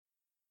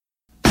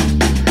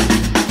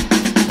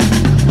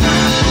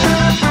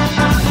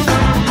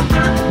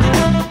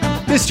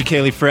Mr.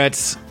 Kaylee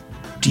Fretz.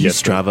 Do you Yes,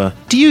 Strava?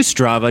 Do you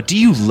Strava? Do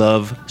you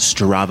love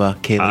Strava,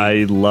 Kaylee?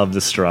 I love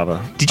the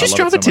Strava. Did you I love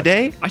it Strava so much.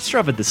 today? I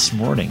Strava this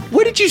morning.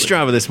 What did you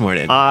Strava this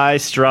morning? I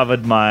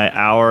Strava'd my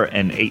hour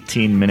and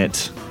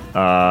 18-minute,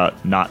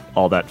 not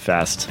all that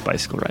fast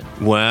bicycle ride.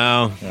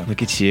 Wow,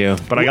 look at you.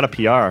 But I got a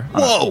PR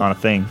on a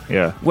thing.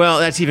 Yeah. Well,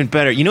 that's even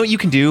better. You know what you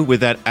can do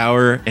with that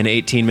hour and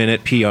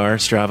 18-minute PR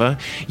Strava?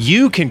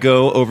 You can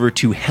go over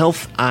to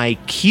Health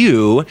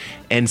IQ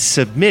and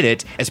submit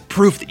it as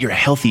proof that you're a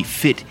healthy,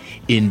 fit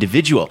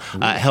individual.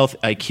 Health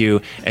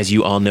IQ, as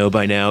you all know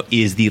by now,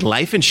 is the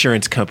life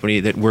insurance company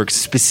that works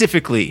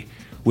specifically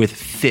with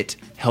fit,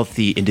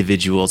 healthy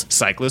individuals,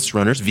 cyclists,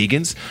 runners,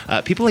 vegans,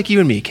 people like you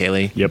and me,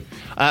 Kaylee. Yep.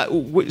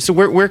 So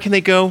where can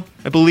they go?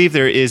 I believe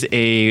there is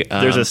a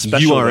There's a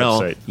special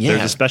URL. website. Yeah.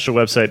 There's a special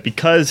website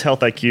because Health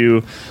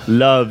IQ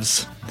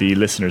loves the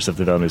listeners of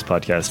the Velo News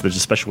podcast. There's a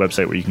special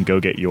website where you can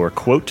go get your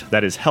quote.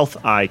 That is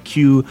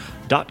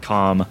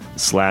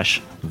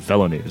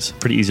healthiq.com/VeloNews.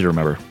 Pretty easy to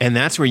remember. And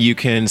that's where you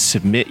can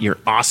submit your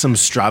awesome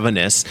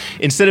Strava-ness.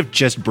 Instead of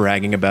just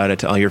bragging about it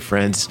to all your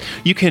friends,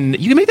 you can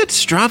make that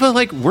Strava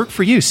like work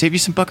for you, save you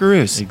some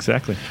buckaroos.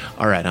 Exactly.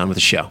 All right, on with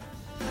the show.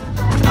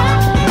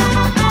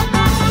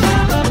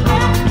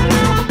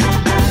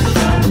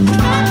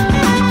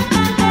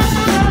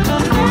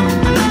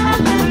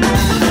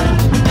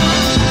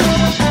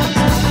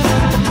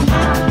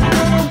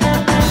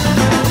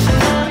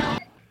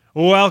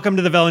 Welcome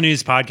to the Velo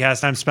News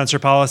Podcast. I'm Spencer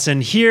Paulison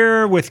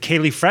here with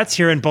Kaylee Fretz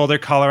here in Boulder,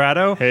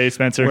 Colorado. Hey,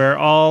 Spencer. Where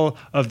all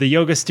of the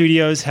yoga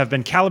studios have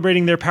been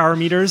calibrating their power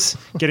meters,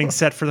 getting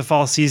set for the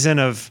fall season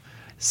of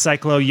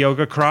Cyclo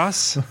Yoga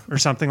Cross or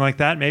something like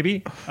that,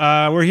 maybe.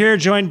 We're here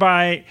joined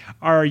by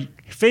our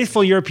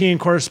faithful European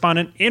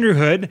correspondent, Andrew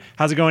Hood.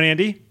 How's it going,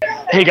 Andy?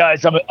 Hey,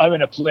 guys. I'm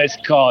in a place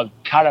called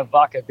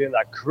Caravaca de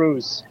la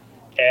Cruz.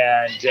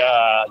 And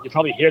you'll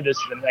probably hear this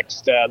in the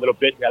next little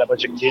bit. We got a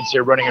bunch of kids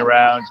here running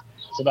around.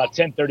 It's about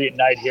 10:30 at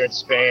night here in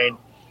Spain.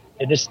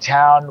 And this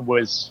town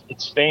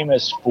it's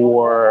famous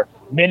for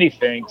many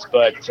things,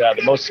 but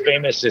the most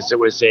famous is it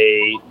was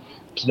a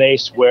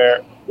place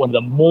where one of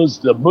the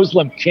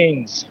Muslim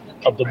kings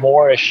of the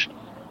Moorish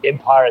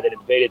Empire that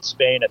invaded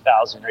Spain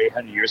 1,000 or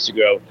 800 years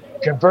ago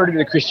converted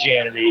to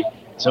Christianity.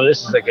 So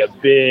this is like a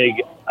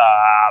big,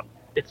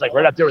 it's like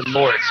right up there with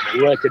Lourdes.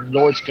 We're like in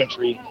Lourdes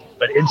country,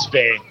 but in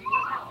Spain.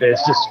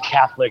 It's just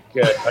Catholic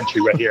country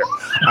right here.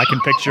 I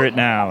can picture it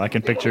now.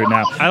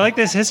 I like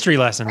this history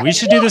lesson. We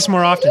should do this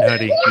more often,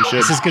 Hoodie. We should.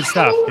 This is good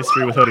stuff.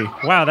 History with Hoodie.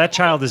 Wow, that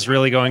child is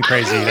really going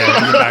crazy there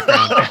in the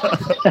background.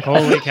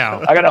 Holy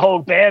cow. I got a whole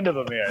band of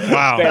them here.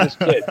 Wow. Spanish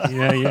kids.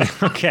 Yeah.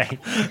 Okay.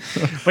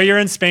 But you're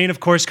in Spain, of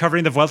course,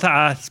 covering the Vuelta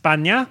a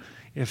España.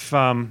 If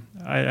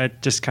I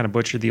just kind of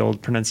butchered the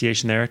old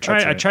pronunciation there.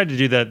 I tried to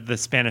do the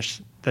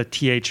Spanish, the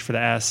TH for the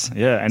S.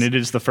 Yeah, and it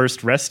is the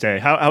first rest day.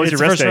 How was It's your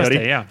the rest first day, rest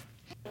Hoodie? day, yeah.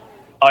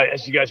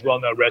 As you guys well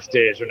know, rest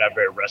days are not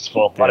very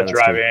restful. A lot of that's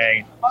true.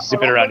 driving,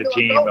 zipping around the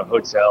team of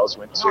hotels.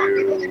 Went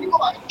to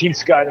Team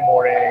Sky in the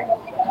morning,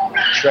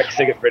 Trek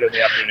Segafredo in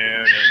the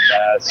afternoon,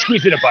 and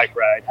squeezed in a bike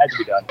ride. Had to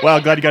be done.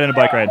 Well, glad you got in a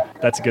bike ride.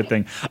 That's a good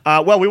thing.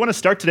 Well, we want to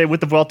start today with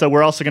the Vuelta.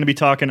 We're also going to be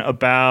talking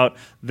about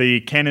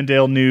the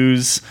Cannondale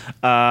news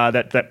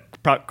that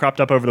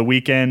cropped up over the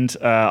weekend.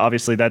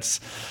 Obviously, that's...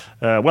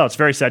 it's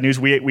very sad news.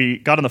 We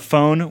got on the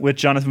phone with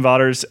Jonathan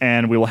Vaughters,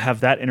 and we will have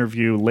that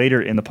interview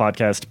later in the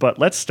podcast. But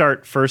let's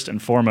start first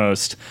and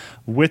foremost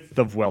with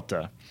the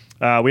Vuelta.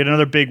 We had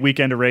another big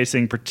weekend of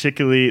racing,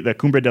 particularly the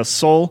Cumbre del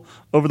Sol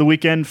over the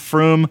weekend.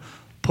 Froome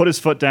put his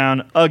foot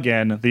down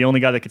again. The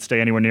only guy that could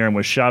stay anywhere near him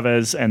was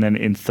Chavez, and then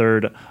in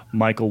third,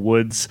 Michael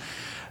Woods.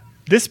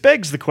 This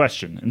begs the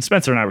question, and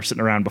Spencer and I were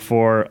sitting around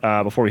before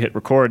we hit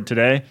record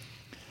today.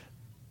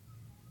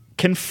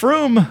 Can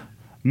Froome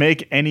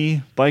make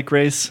any bike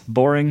race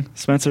boring,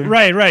 Spencer?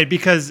 Right,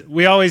 because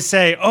we always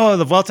say,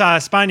 the Vuelta a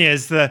España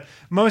is the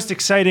most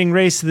exciting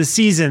race of the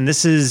season.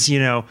 This is,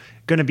 going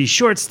to be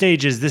short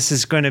stages. This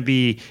is going to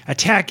be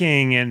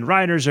attacking, and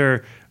riders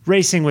are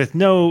racing with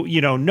no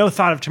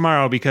thought of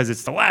tomorrow because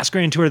it's the last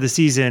Grand Tour of the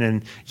season,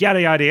 and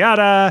yada, yada,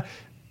 yada.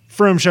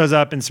 Froome shows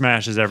up and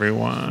smashes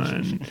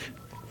everyone.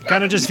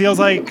 Kind of just feels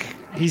like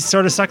he's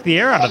sort of sucked the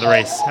air out of the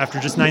race after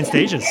just 9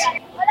 stages.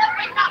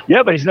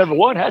 Yeah, but he's never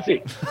won, has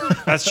he?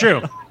 That's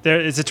true.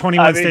 It's a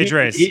 21-stage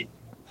race.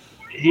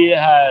 He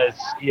has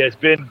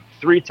been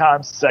 3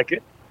 times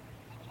second.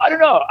 I don't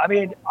know. I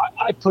mean,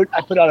 I put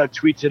out a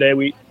tweet today.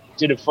 We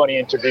did a funny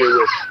interview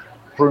with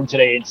Froome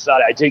today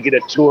inside. I did get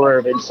a tour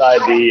of inside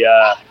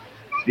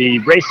the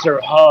Racer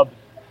Hub,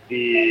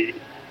 the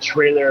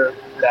trailer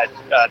that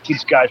Team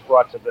Sky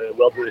brought to the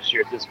Vuelta this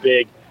year. It's this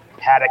big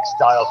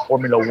paddock-style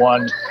Formula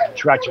One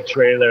tractor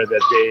trailer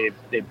that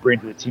they bring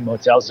to the team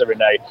hotels every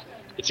night.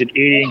 It's an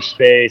eating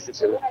space.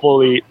 It's a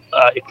fully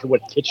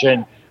equipped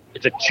kitchen.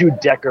 It's a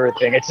 2-decker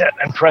thing. It's an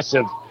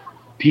impressive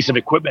piece of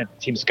equipment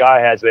Team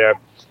Sky has there.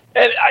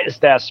 And I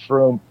just asked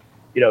Froome,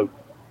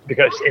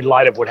 because in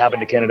light of what happened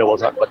to Canada, we'll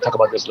talk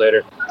about this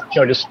later.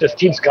 Does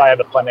Team Sky have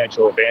a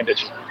financial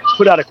advantage? He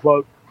put out a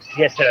quote.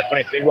 He had said a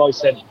funny thing. Well, he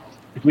said,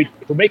 if we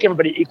make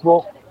everybody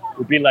equal,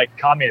 would be like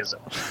communism.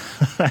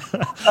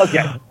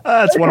 Okay.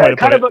 That's one way to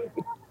put it.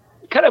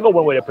 Kind of a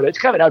one way to put it. It's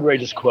kind of an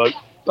outrageous quote,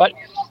 but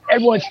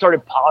everyone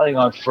started piling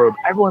on Froome.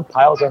 Everyone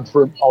piles on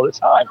Froome all the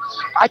time.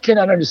 I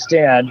cannot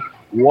understand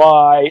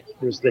why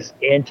there's this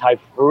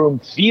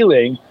anti-Froome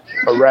feeling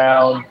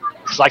around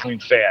cycling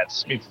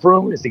fans. I mean,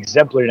 Froome is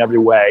exemplary in every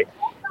way.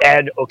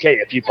 And, okay,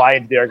 if you buy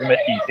into the argument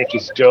and you think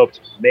he's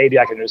doped, maybe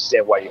I can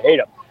understand why you hate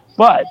him.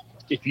 But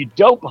if you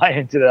don't buy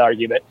into that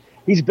argument,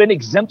 he's been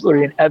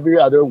exemplary in every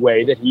other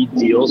way that he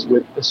deals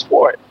with the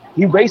sport.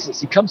 He races.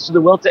 He comes to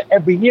the Vuelta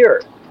every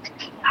year.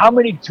 How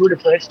many Tour de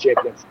France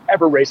champions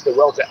ever race the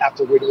Vuelta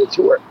after winning the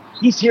Tour?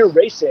 He's here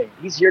racing.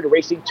 He's here to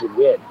racing to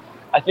win.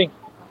 I think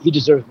he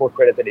deserves more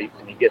credit than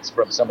he gets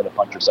from some of the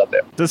punchers out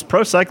there. Does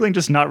pro cycling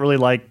just not really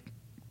like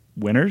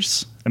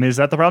winners? I mean, is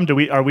that the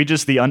problem? Are we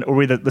just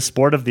the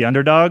sport of the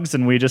underdogs,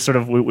 and we just sort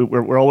of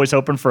we're always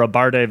hoping for a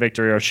Bardet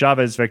victory or a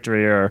Chavez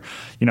victory or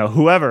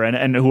whoever,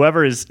 and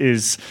whoever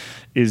is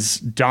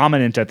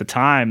dominant at the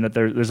time, that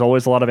there's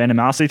always a lot of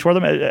animosity toward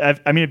them.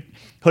 I mean,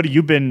 Hoodie,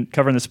 you've been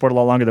covering the sport a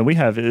lot longer than we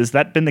have. Has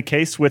that been the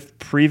case with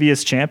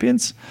previous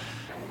champions?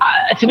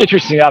 It's an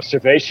interesting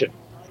observation.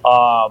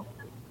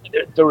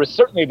 There was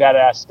certainly that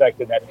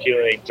aspect and that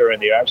feeling during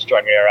the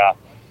Armstrong era.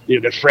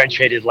 The French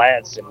hated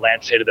Lance and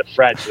Lance hated the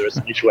French. There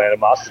was mutual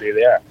animosity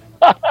there.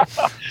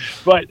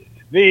 But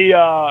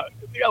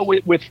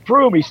with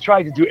Froome, he's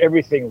trying to do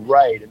everything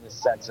right in the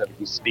sense of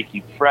he's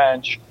speaking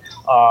French.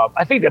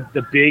 I think that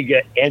the big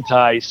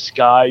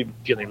anti-Sky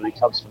feeling really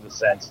comes from the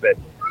sense that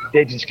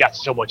they just got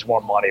so much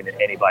more money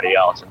than anybody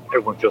else, and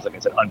everyone feels like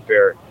it's an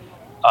unfair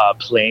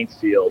playing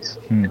field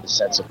in the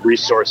sense of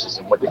resources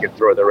and what they can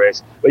throw at the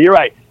race. But you're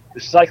right. The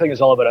cycling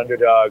is all about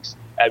underdogs.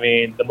 I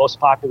mean, the most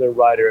popular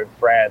rider in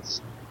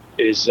France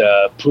is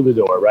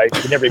Poulidor, right?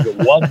 He never even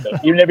won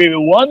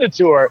the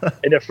Tour,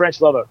 and the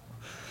French love him.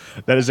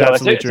 That is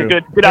absolutely true.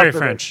 It's very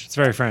French. It's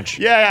very French.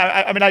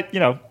 Yeah, I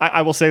mean,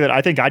 I will say that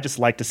I think I just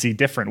like to see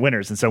different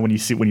winners, and so when you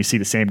see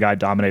the same guy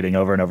dominating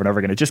over and over and over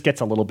again, it just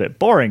gets a little bit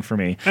boring for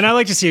me. And I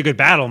like to see a good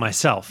battle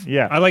myself.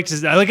 Yeah, I like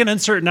an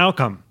uncertain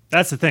outcome.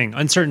 That's the thing,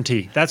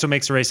 uncertainty. That's what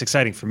makes a race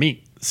exciting for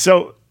me.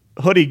 So,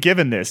 Hoodie,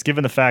 given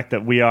the fact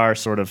that we are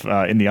sort of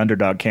in the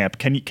underdog camp,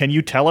 can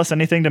you tell us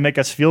anything to make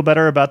us feel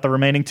better about the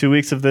remaining 2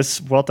 weeks of this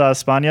Vuelta a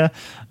España?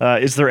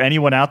 Is there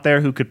anyone out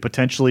there who could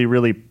potentially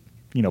really,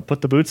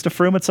 put the boots to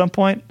Froome at some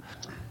point?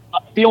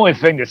 The only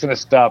thing that's going to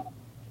stop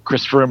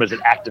Chris Froome is an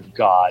act of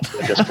God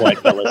at this point,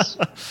 fellas.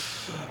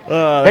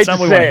 That's not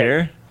what we want to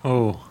hear.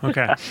 Oh,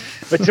 okay.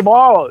 But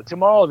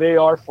tomorrow they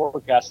are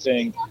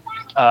forecasting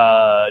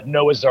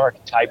Noah's Ark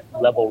type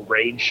level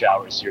rain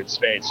showers here in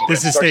Spain. So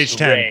this is stage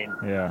 10. Rain.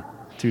 Yeah,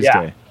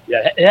 Tuesday.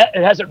 Yeah,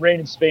 it hasn't rained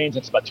in Spain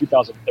since about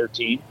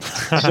 2013.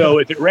 So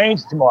if it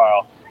rains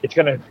tomorrow, it's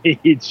going to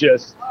be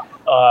just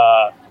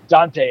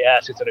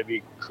Dante-esque. It's going to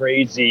be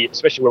crazy,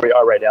 especially where we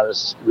are right now.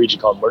 This region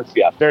called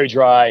Murcia. Very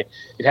dry.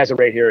 It hasn't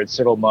rained here in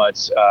several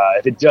months.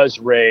 If it does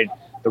rain,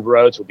 the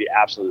roads will be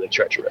absolutely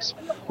treacherous.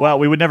 Well,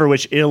 we would never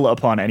wish ill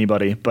upon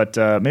anybody, but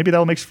maybe that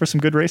will make for some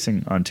good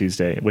racing on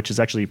Tuesday, which is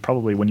actually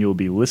probably when you will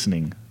be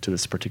listening to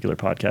this particular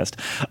podcast.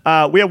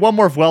 We have one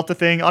more Vuelta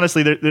thing.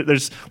 Honestly,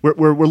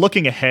 we're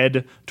looking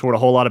ahead toward a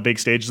whole lot of big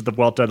stages of the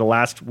Vuelta. The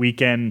last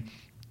weekend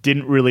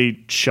didn't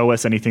really show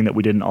us anything that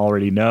we didn't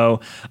already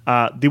know.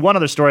 The one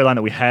other storyline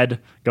that we had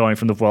going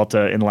from the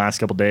Vuelta in the last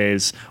couple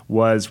days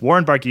was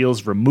Warren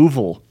Barguil's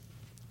removal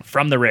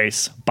from the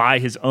race by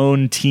his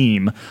own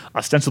team,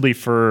 ostensibly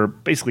for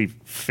basically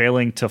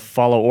failing to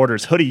follow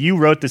orders. Hoodie, you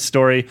wrote this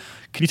story.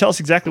 Can you tell us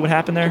exactly what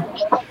happened there?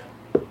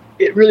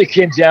 It really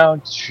came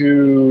down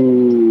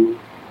to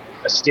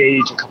a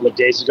stage a couple of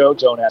days ago.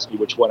 Don't ask me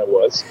which one it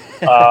was.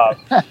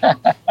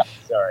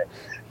 Sorry.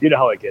 You know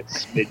how it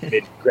gets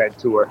mid-Grand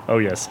Tour. Oh,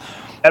 yes.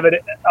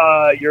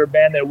 Your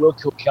man there,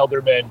 Wilco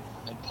Kelderman,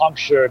 and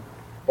punctured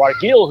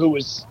Barguil, who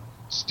was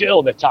still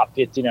in the top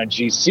 15 on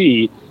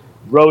GC,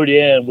 rode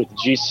in with the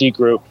GC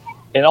group,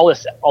 and all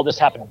this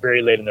happened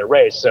very late in the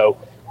race. So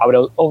I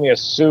would only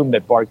assume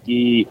that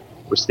Barguil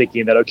was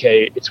thinking that,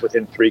 okay, it's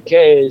within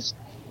 3Ks.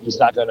 He's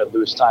not going to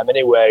lose time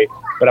anyway,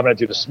 but I'm going to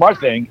do the smart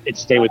thing and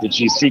stay with the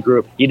GC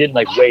group. He didn't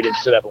wait and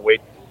sit up and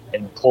wait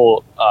and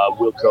pull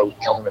Wilco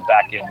Kelderman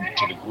back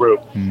into the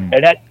group.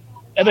 And that,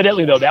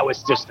 evidently, though, that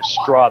was just the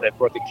straw that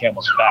broke the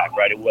camel's back,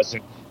 right? It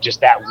wasn't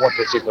just that one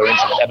particular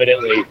incident.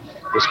 Evidently,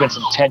 there's been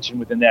some tension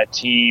within that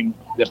team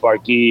that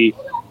Barguil,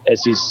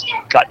 as he's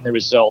gotten the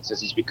results,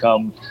 as he's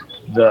become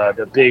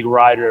the big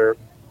rider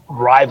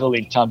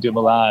rivaling Tom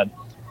Dumoulin,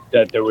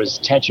 that there was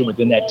tension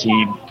within that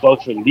team,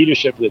 both for the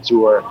leadership of the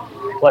Tour,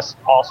 plus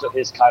also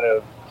his kind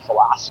of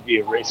philosophy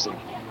of racing.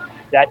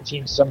 That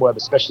team somewhat,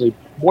 especially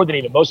more than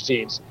even most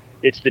teams,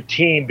 it's the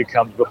team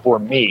becomes before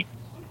me.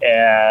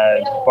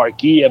 And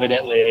Barguil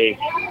evidently,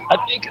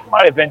 I think it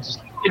might have been just,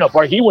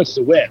 Barguil wants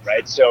to win,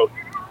 right? So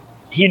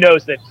he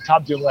knows that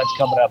Tom Dumoulin's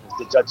coming up as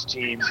the Dutch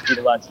team.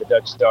 Dumoulin's the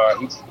Dutch star.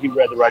 He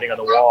read the writing on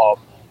the wall.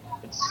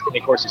 And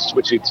of course, he's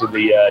switching to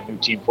the new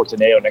team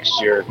Fortuneo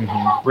next year,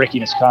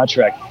 breaking his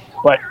contract.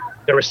 But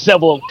there were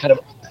several kind of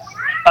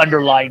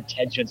underlying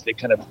tensions that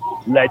kind of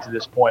led to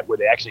this point where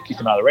they actually kicked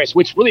him out of the race,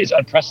 which really is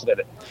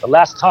unprecedented. The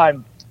last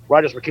time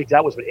riders were kicked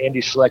out was when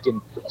Andy Schleck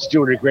and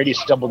Stuart O'Grady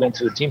stumbled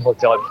into the team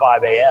hotel at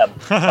 5 a.m.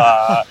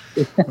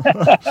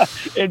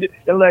 in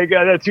like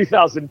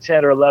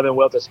 2010 or 11,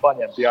 Vuelta a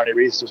España, and Bjarne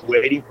Riis was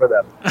waiting for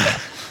them.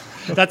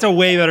 That's a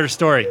way better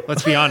story.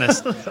 Let's be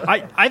honest. I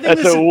think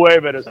That's a way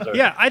better story.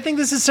 Yeah, I think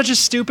this is such a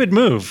stupid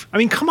move. I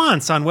mean, come on,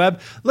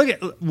 Sunweb. Look at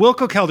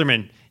Wilco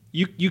Kelderman.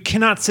 You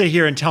cannot sit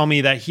here and tell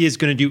me that he is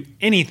going to do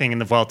anything in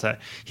the Vuelta.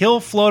 He'll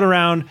float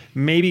around,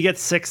 maybe get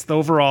 6th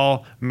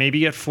overall, maybe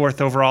get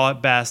 4th overall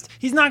at best.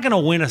 He's not going to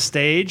win a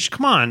stage.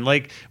 Come on,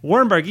 like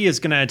Warren Barguil is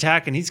going to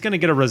attack and he's going to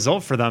get a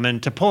result for them.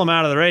 And to pull him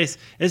out of the race,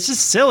 it's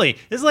just silly.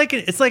 It's like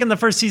in the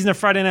first season of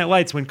Friday Night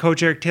Lights when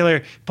Coach Eric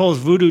Taylor pulls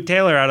Voodoo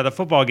Taylor out of the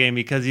football game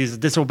because he's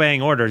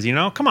disobeying orders. You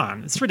know, come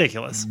on, it's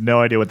ridiculous.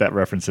 No idea what that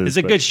reference is.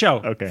 It's a good show.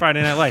 Okay.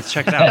 Friday Night Lights,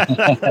 check it out.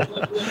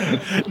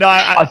 No,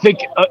 I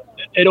think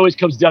it always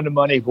comes down to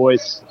money,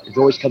 boys. It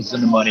always comes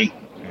down to money.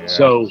 Yeah.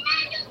 So,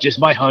 just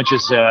my hunch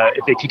is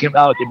if they kick him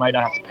out, they might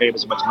not have to pay him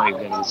as much money at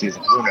the end of the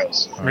season. Who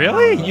knows?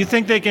 Really? You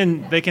think they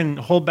can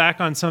hold back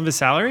on some of his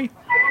salary?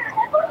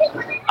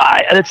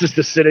 That's just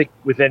the cynic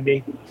within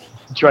me.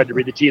 I'm trying to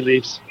read the tea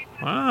leaves.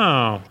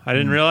 Wow, I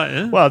didn't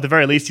realize. Well, at the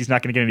very least, he's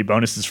not going to get any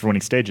bonuses for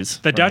winning stages.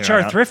 The Dutch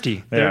are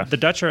thrifty. Yeah. The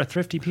Dutch are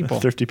thrifty people.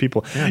 Thrifty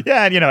people.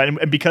 Yeah, and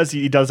and because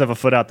he does have a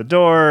foot out the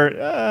door,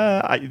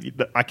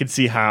 I can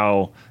see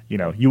how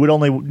you would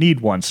only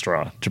need one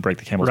straw to break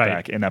the camel's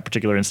back in that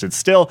particular instance.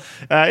 Still,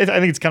 I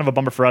think it's kind of a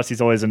bummer for us.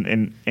 He's always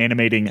an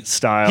animating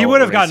style. He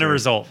would have gotten a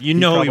result. He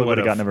would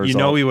have gotten a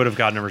result. He would have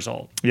gotten a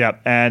result. Yeah,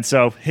 and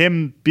so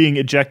him being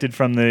ejected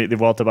from the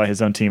Vuelta by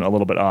his own team, a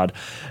little bit odd.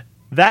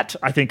 That,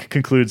 I think,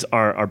 concludes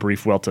our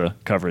brief Vuelta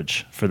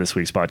coverage for this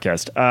week's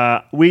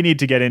podcast. We need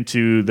to get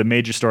into the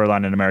major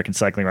storyline in American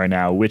cycling right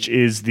now, which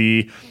is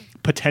the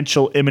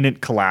potential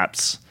imminent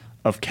collapse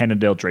of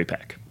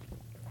Cannondale-Drapac.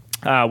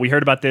 We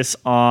heard about this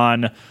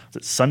on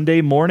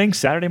Saturday morning. We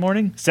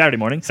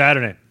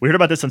heard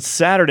about this on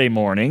Saturday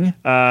morning.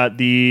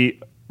 The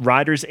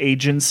riders'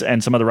 agents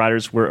and some other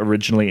riders were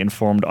originally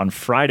informed on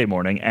Friday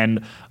morning,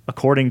 and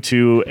according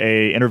to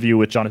an interview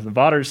with Jonathan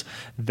Vaughters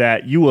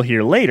that you will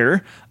hear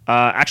later,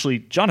 actually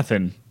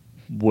Jonathan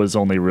was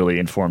only really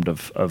informed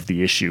of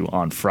the issue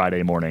on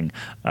Friday morning,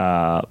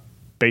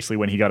 basically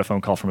when he got a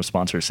phone call from a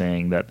sponsor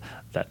saying that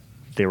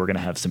they were going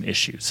to have some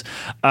issues.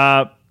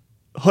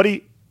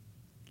 Hoodie,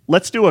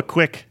 let's do a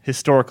quick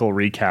historical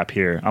recap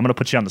here. I'm going to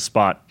put you on the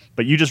spot,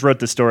 but you just wrote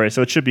the story,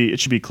 so it should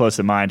be close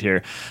in mind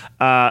here.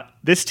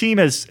 This team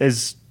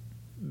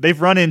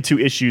they've run into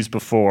issues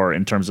before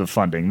in terms of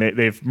funding.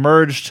 They've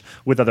merged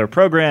with other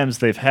programs.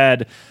 They've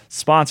had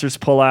sponsors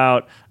pull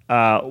out.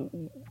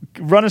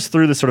 Run us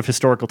through the sort of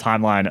historical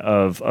timeline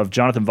of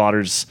Jonathan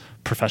Vaughters'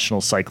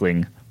 professional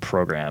cycling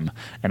program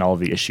and all of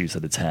the issues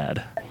that it's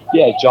had.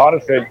 Yeah,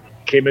 Jonathan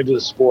came into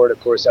the sport, of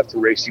course, after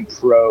Racing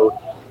Pro.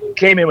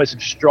 Came in with some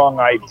strong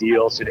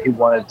ideals, and he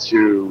wanted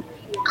to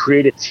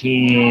create a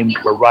team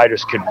where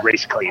riders could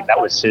race clean. That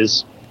was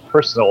his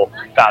personal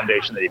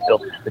foundation that he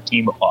built the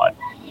team upon.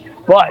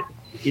 But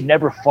he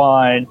never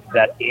find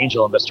that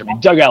angel investor. I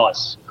mean, Doug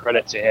Ellis,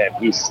 credit to him.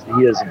 He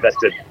has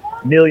invested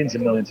millions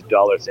and millions of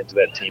dollars into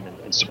that team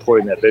and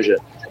supporting that vision.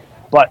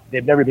 But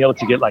they've never been able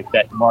to get like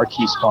that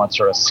marquee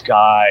sponsor, a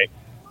Sky,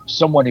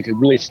 someone who could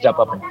really step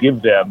up and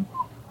give them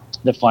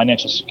the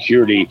financial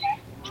security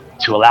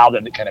to allow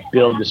them to kind of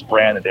build this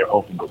brand that they're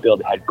hoping to build.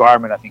 They had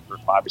Garmin, I think, for a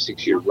 5 or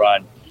 6 year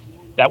run.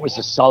 That was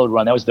a solid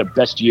run. That was their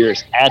best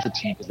years as a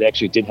team because they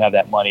actually did have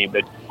that money,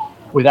 but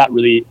without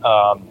really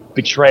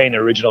betraying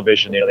their original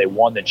vision. They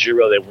won the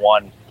Giro, they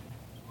won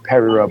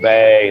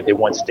Paris-Roubaix, they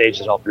won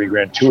stages in all 3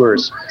 Grand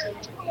Tours.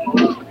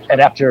 And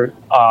after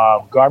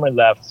Garmin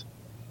left,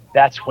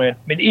 that's when,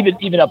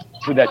 even up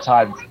through that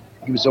time,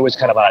 he was always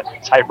kind of on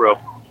a tightrope,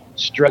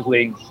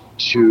 struggling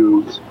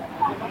to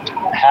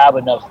have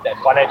enough that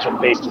financial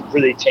base to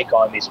really take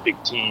on these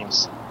big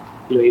teams.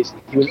 He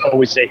would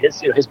always say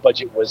his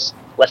budget was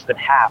less than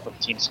half of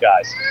Team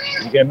Sky's.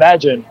 You can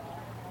imagine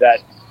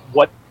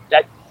what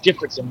that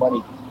difference in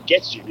money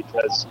gets you,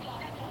 because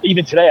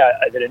even today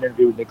I did an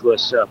interview with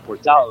Nicolas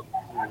Portal,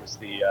 who was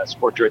the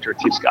sport director of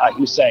Team Sky.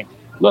 He was saying,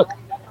 look,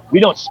 we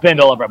don't spend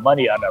all of our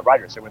money on our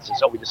riders. Everyone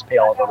says, we just pay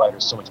all of our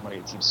riders so much money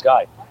at Team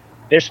Sky.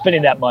 They're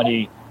spending that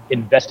money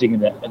investing in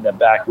the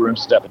back room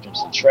stuff in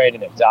terms of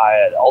training and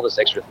diet, all those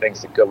extra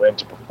things that go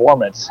into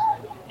performance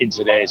in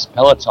today's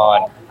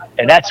peloton.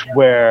 And that's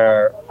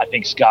where I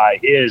think Sky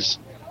is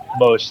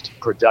most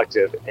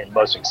productive and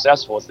most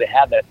successful, is they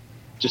have that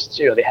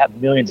they have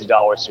millions of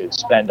dollars to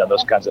spend on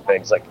those kinds of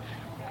things. Like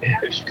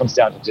it comes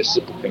down to just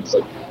simple things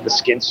like the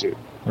skin suit.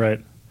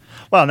 Right.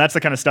 Well, and that's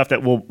the kind of stuff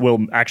that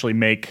will actually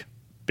make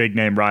big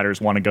name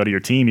riders want to go to your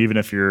team, even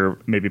if you're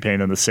maybe paying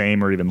them the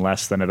same or even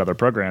less than at other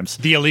programs.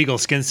 The illegal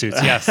skin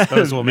suits, yes,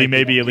 those will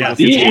maybe illegal.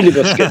 Skin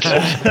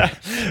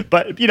suits.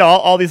 But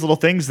all these little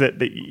things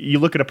that you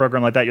look at a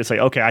program like that, you'll say,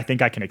 okay, I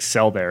think I can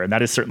excel there, and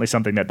that is certainly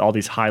something that all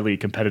these highly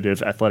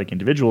competitive athletic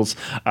individuals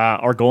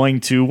are going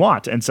to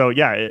want. And so,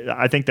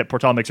 I think that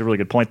Portal makes a really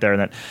good point there,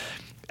 and that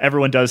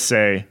everyone does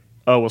say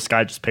oh, well,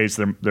 Sky just pays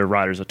their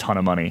riders a ton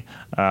of money.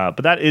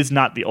 But that is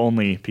not the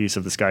only piece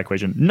of the Sky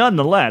equation.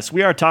 Nonetheless,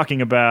 we are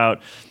talking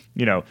about,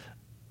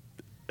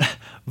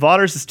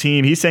 Vaughters'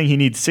 team. He's saying he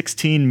needs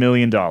 $16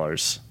 million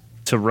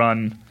to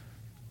run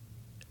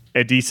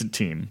a decent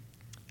team,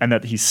 and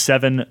that he's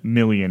 $7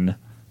 million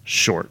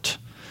short.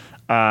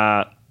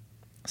 $7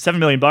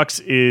 million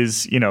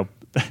is,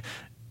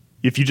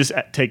 if you just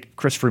take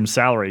Chris Froome's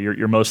salary,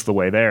 you're most of the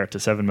way there to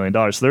 $7 million.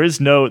 So there is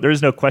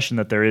no question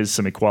that there is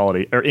some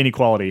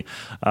inequality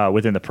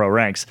within the pro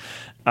ranks.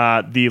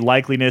 The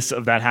likeliness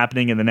of that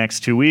happening in the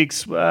next 2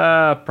 weeks,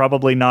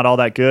 probably not all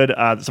that good.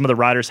 Some of the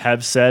riders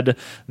have said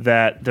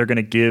that they're going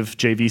to give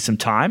JV some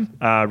time.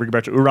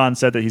 Rigoberto Urán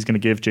said that he's going to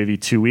give JV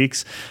 2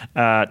 weeks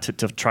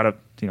to try to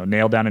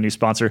nail down a new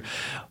sponsor.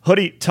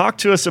 Hoodie, talk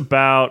to us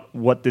about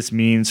what this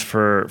means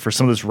for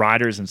some of those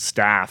riders and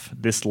staff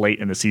this late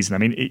in the season. I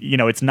mean,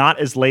 it's not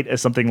as late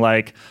as something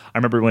like, I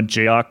remember when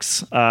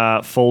JOX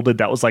folded,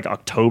 that was like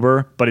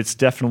October, but it's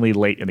definitely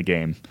late in the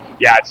game.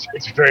 Yeah,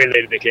 it's very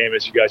late in the game.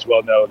 As you guys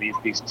well know,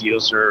 these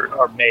deals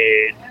are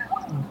made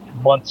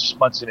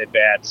months in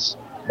advance.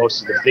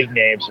 Most of the big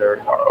names are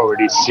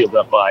already sealed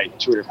up by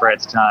Tour de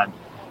France time.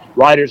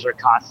 Riders are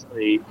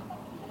constantly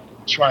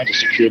trying to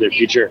secure their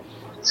future.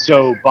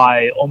 So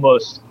by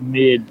almost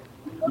late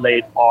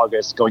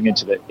August, going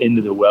into the end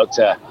of the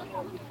Vuelta,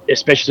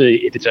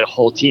 especially if it's a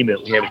whole team, if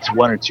it's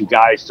one or two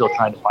guys still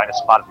trying to find a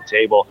spot at the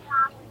table,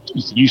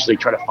 you can usually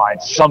try to find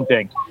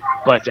something.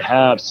 But to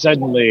have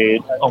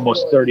suddenly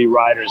almost 30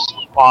 riders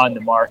on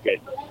the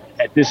market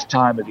at this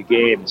time of the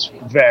game is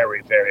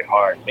very, very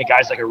hard. I mean,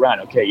 guys like Urán,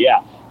 okay,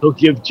 yeah, he'll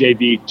give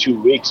JB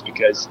 2 weeks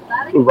because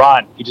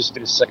Urán, he just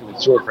finished second with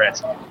Tour de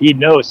France. He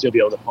knows he'll be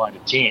able to find a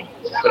team.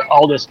 But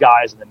all those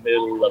guys in the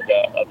middle of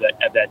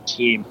that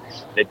team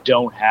that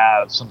don't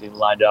have something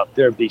lined up,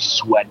 they're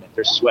sweating it.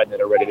 They're sweating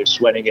it already. They're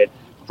sweating it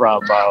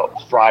from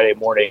Friday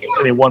morning.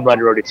 I mean, one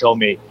rider already told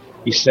me,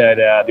 he said,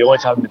 the only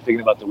time I've been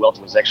thinking about the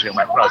Vuelta was actually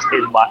when I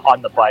was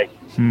on the bike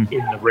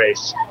in the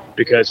race,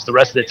 because the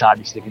rest of the time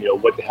he's thinking,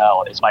 what the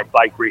hell, is my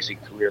bike racing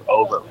career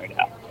over right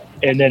now?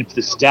 And then for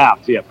the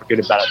staff, forget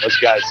about it. Those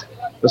guys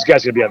are going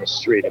to be on the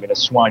street. I mean, the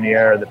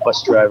Soigneur, the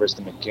bus drivers,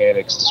 the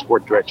mechanics, the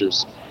sport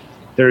directors,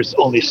 there's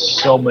only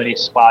so many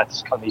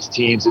spots on these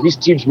teams. And these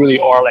teams really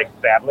are like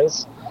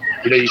families.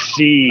 You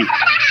see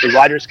the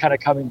riders kind of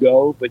come and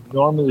go, but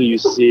normally you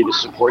see the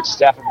support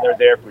staff, and they're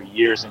there for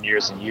years and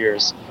years and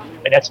years.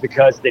 And that's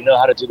because they know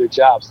how to do their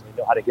jobs. They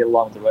know how to get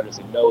along with the riders.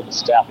 They know the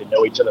staff. They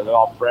know each other. They're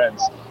all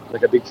friends,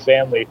 like a big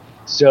family.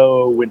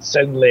 So when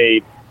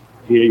suddenly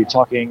you're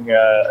talking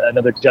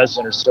another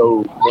dozen or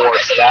so more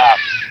staff,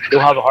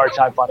 they'll have a hard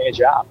time finding a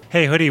job.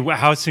 Hey, Hoodie,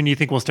 how soon do you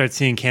think we'll start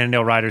seeing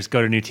Cannondale riders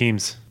go to new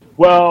teams?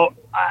 Well,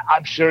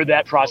 I'm sure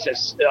that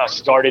process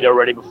started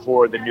already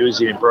before the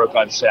news even broke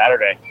on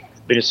Saturday.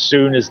 But as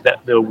soon as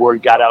the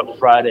word got out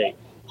Friday,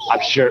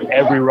 I'm sure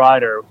every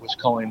rider was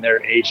calling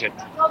their agent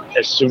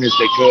as soon as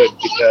they could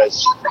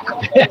because,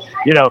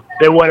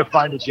 they want to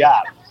find a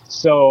job.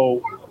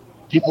 So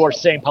people are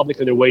saying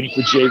publicly they're waiting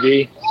for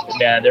JV.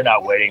 Man, they're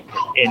not waiting for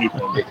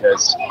anything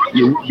because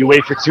you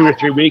wait for 2 or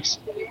 3 weeks.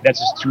 That's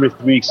just 2 or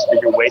 3 weeks that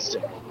you're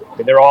wasting. I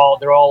mean, they're all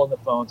on the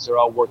phones. They're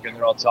all working.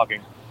 They're all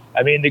talking.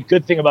 I mean, the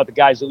good thing about the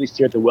guys, at least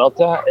here at the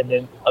Vuelta, and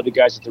then other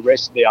guys at the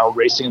race, they are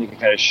racing and they can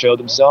kind of show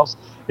themselves.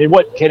 I mean,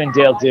 what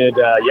Cannondale did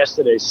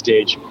yesterday's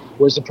stage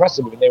was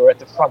impressive. I mean, they were at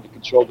the front. They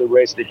controlled the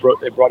race. They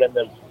brought in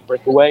the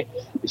breakaway.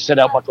 They set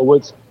out Michael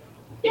Woods.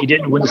 He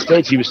didn't win the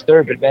stage. He was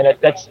third. But, man,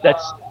 that's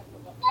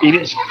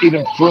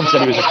even Froome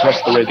said he was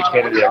impressed the way the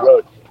Cannondale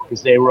rode,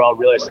 because they were all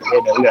realizing,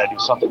 hey, man, we got to do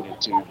something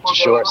to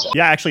show ourselves.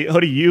 Yeah, actually,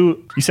 Hoodie,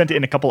 you sent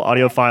in a couple of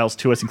audio files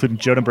to us, including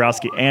Joe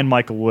Dombrowski and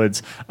Michael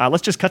Woods.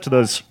 Let's just cut to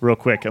those real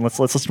quick, and let's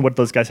listen to what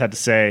those guys had to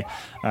say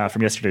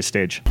from yesterday's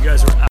stage. You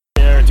guys were out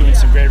there doing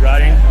some great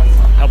riding,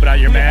 helping out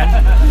your man.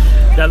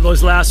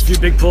 Those last few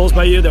big pulls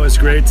by you, that was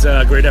great.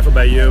 Great effort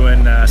by you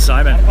and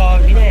Simon.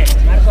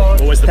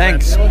 What was the plan?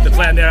 The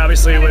plan there,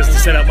 obviously, was to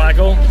set up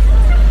Michael.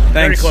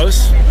 Very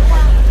close.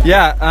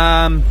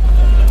 Yeah,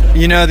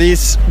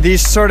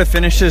 these sort of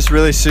finishes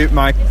really suit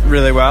Mike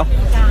really well.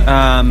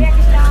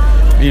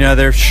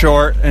 They're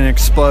short and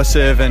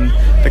explosive, and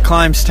the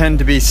climbs tend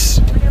to be,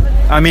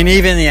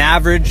 even the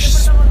average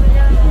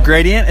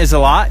gradient is a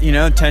lot,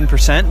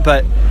 10%,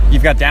 but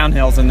you've got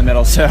downhills in the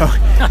middle. So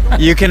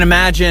you can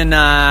imagine,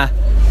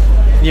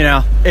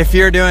 if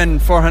you're doing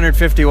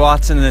 450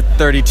 watts in the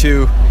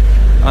 32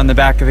 on the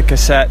back of the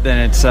cassette,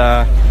 then it's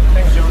a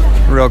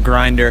real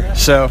grinder.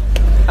 So,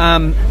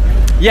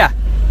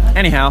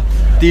 anyhow,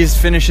 these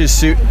finishes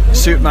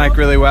suit Mike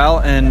really well,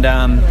 and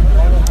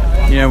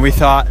we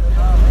thought,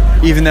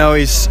 even though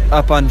he's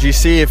up on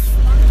GC, if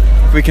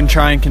we can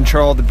try and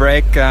control the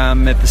brake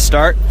at the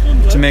start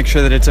to make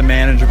sure that it's a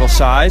manageable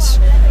size,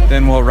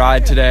 then we'll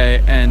ride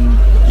today and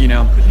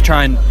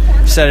try and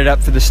set it up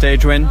for the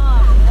stage win,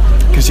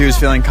 because he was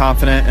feeling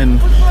confident. And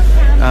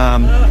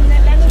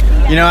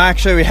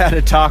actually we had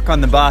a talk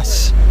on the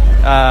bus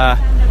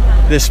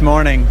this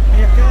morning,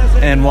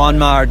 and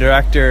Juanma, our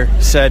director,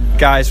 said,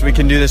 guys, we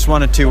can do this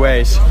one of two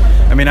ways.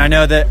 I mean, I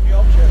know that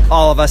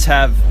all of us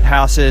have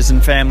houses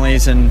and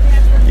families, and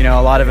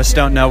a lot of us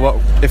don't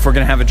know if we're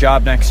going to have a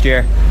job next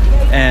year,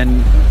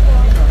 and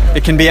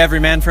it can be every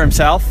man for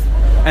himself,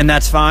 and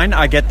that's fine.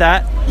 I get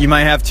that. You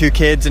might have 2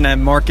 kids and a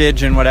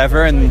mortgage and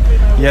whatever, and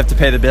you have to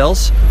pay the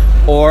bills,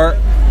 or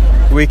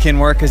we can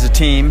work as a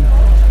team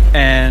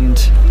and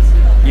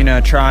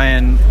try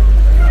and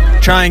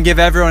give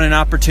everyone an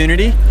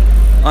opportunity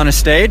on a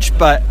stage,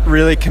 but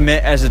really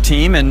commit as a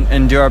team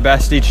and do our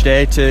best each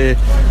day to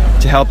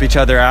help each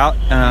other out,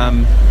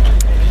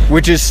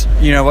 which is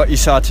what you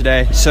saw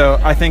today. So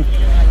I think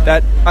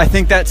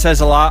that says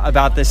a lot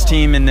about this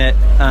team, in that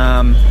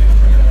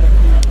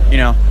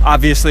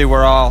obviously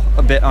we're all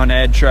a bit on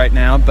edge right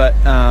now, but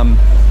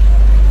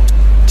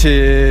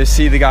to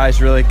see the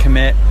guys really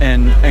commit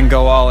and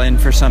go all in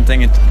for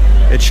something,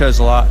 it shows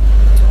a lot.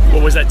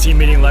 What was that team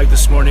meeting like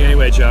this morning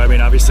anyway, Joe? I mean,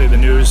 obviously the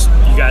news,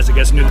 you guys, I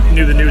guess,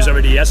 knew the news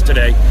already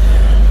yesterday.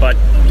 But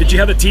did you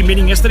have a team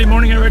meeting yesterday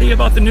morning already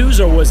about the news,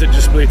 or was it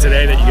just really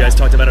today that you guys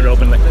talked about it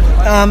openly?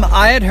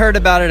 I had heard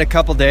about it a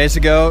couple days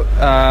ago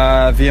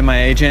via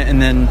my agent,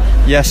 and then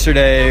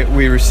yesterday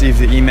we received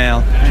the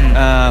email.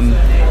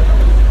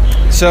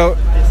 So,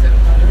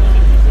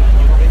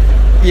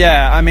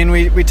 yeah, I mean,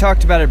 we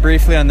talked about it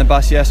briefly on the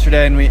bus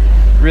yesterday, and we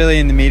really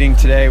in the meeting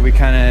today we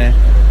kind of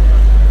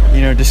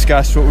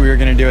discussed what we were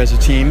going to do as a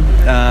team,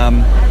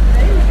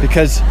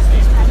 because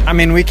I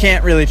mean, we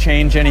can't really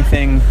change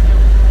anything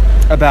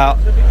about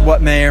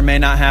what may or may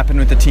not happen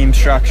with the team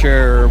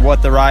structure or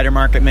what the rider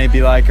market may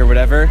be like or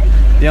whatever.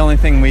 The only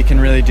thing we can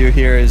really do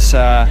here is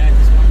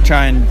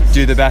try and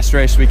do the best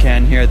race we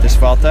can here at this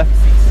Vuelta.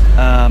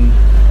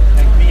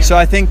 So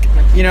I think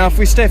if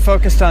we stay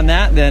focused on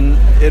that, then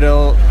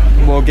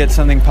we'll get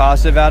something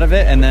positive out of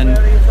it, and then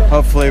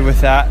hopefully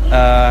with that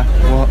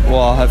we'll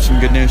all have some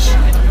good news.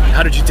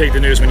 How did you take the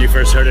news when you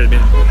first heard it? I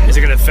mean, is it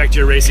going to affect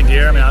your racing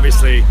here? I mean,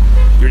 obviously,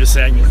 you're just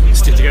saying you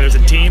stick together as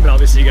a team, but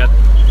obviously you got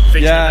things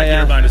in the back of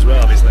your mind as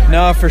well, obviously.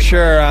 No, for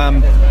sure.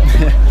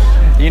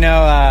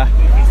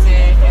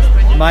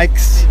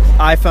 Mike's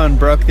iPhone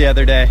broke the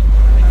other day,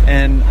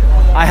 and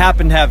I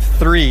happen to have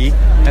 3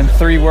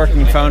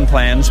 working phone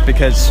plans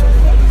because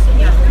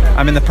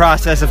I'm in the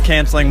process of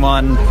canceling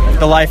one,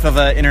 the life of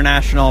an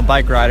international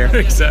bike rider.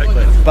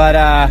 Exactly.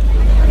 But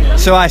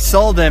so I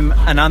sold him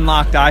an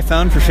unlocked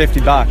iPhone for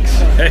 $50.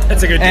 Hey,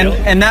 that's a good deal.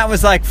 And that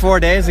was like 4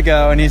 days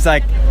ago, and he's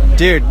like,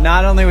 dude,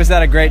 not only was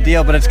that a great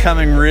deal, but it's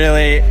coming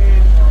really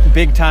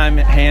big time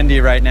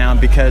handy right now,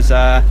 because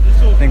I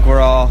think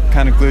we're all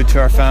kind of glued to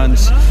our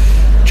phones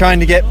trying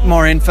to get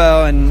more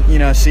info and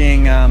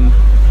seeing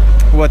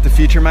what the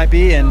future might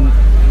be. And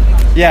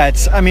yeah,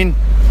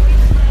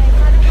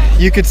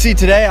 you could see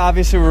today,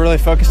 obviously we're really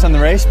focused on the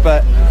race,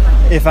 but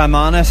if I'm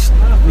honest,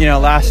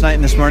 last night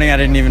and this morning I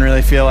didn't even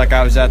really feel like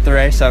I was at the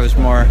race. I was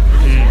more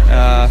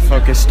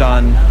focused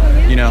on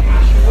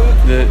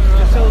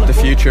the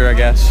future, I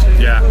guess.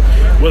 Yeah.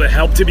 Will it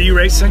help to be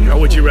racing, or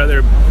would you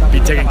rather be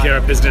taking care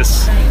of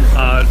business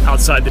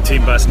outside the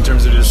team bus in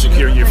terms of just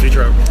securing your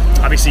future?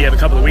 Obviously you have a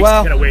couple of weeks to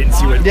kind of wait and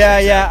see what.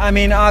 Yeah. I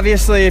mean,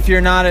 obviously if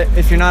you're not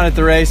at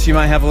the race, you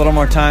might have a little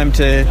more time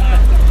to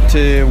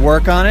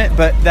work on it.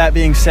 But that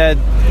being said,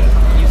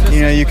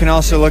 you can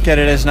also look at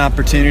it as an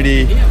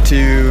opportunity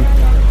to,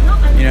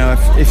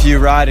 if you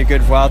ride a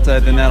good Vuelta,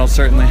 then that'll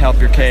certainly help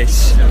your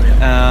case.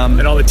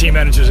 And all the team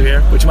managers are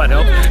here, which might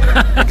help.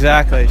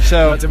 Exactly.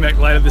 So not to make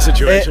light of the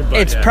situation, but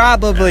it's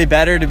probably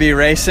better to be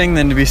racing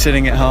than to be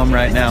sitting at home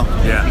right now.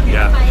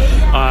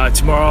 Yeah.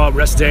 Tomorrow,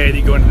 rest day,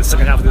 you go into the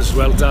second half of this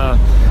Vuelta,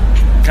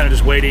 kind of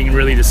just waiting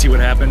really to see what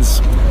happens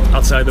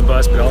outside the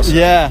bus, but also.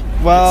 Yeah.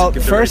 Well,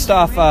 first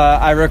off,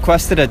 I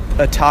requested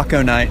a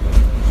taco night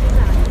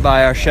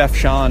by our chef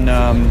Sean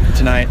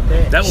tonight.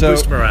 That will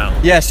boost morale.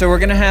 Yeah, so we're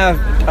gonna have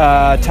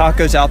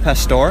tacos al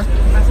pastor,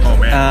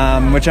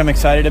 which I'm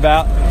excited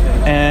about,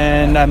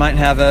 and I might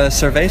have a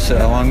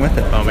cerveza along with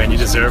it. Oh man, you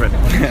deserve it.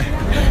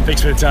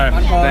 Thanks for the time.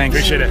 Thanks.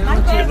 Appreciate it.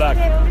 Good luck.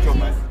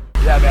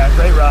 Yeah, man,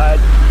 great ride.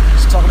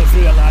 Just talking me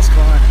through that last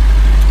climb.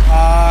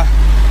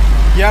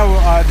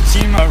 The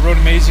team rode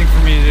amazing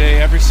for me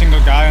today. Every single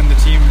guy on the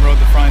team rode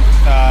the front.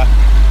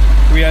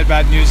 We had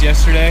bad news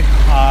yesterday.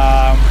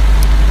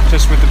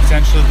 Just with the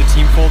potential of the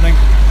team folding.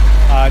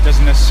 It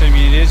doesn't necessarily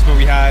mean it is, but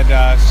we had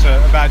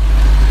about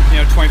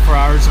 24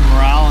 hours of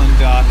morale,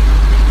 and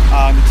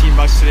on the team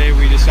bus today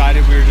we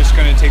decided we were just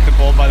going to take the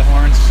bull by the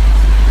horns,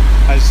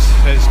 as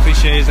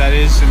cliche as that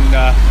is, and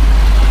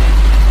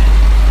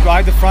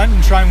ride the front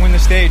and try and win the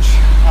stage.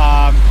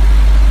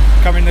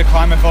 Coming to the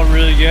climb, I felt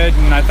really good,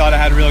 and I thought I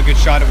had a real good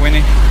shot at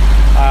winning.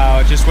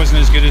 It just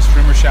wasn't as good as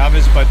Froome or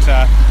Chavez, but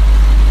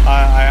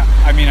I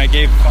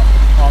gave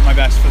all my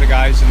best for the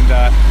guys, and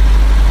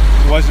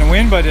it wasn't a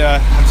win, but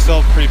I'm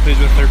still pretty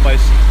pleased with third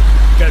place.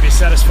 Got to be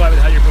satisfied with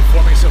how you're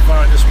performing so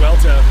far in this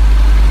Vuelta.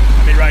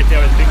 I mean, right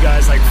there with big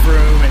guys like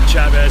Froome and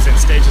Chavez and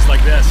stages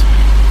like this.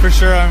 For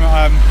sure,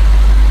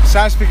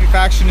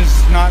 satisfaction is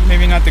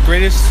maybe not the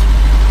greatest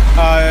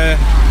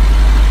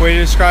way to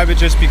describe it,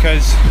 just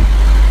because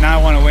now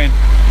I want to win.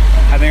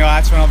 I think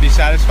that's when I'll be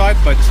satisfied,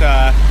 but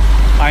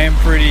I am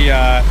pretty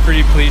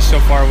pleased so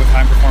far with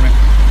how I'm performing.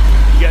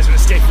 You guys are going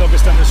to stay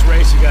focused on this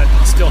race. You got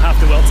still half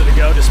the Vuelta to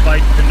go,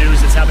 despite the news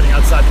that's happening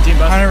outside the team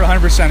bus.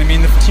 100%. I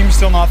mean, the team's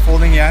still not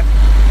folding yet,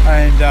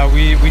 and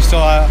we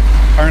still are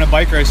in a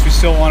bike race. We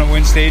still want to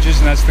win stages,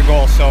 and that's the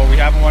goal. So we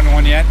haven't won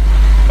one yet,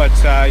 but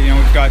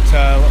we've got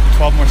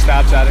 12 more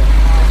stabs at it.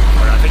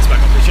 All right, thanks,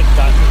 Michael. Appreciate the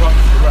time. Good luck.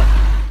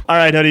 All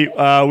right, Hoodie,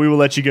 we will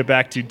let you get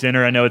back to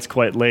dinner. I know it's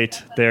quite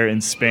late there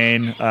in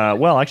Spain.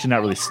 Well, actually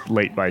not really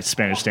late by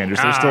Spanish standards.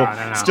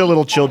 There's still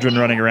little children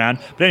running around.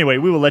 But anyway,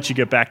 we will let you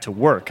get back to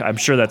work. I'm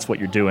sure that's what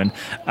you're doing.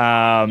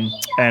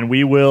 And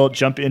we will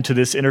jump into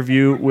this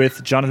interview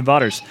with Jonathan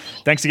Vaughters.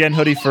 Thanks again,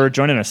 Hoodie, for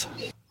joining us.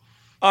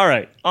 All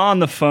right, on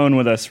the phone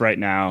with us right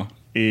now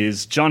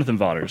is Jonathan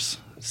Vaughters,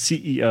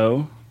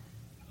 CEO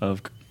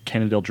of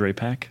Cannondale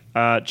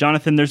Drapac.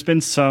 Jonathan, there's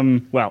been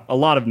a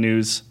lot of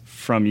news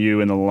from you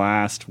in the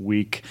last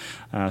week,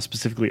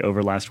 specifically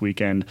over last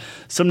weekend.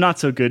 Some not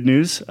so good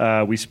news.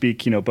 We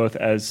speak, both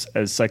as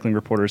cycling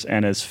reporters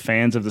and as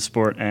fans of the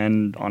sport,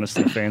 and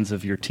honestly fans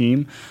of your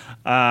team.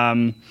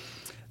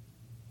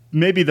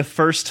 Maybe the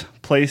first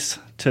place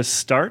to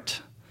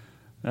start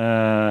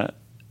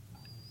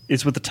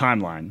is with the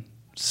timeline.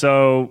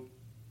 So,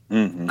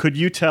 could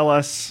you tell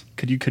us?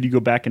 Could you go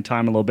back in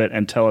time a little bit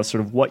and tell us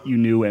sort of what you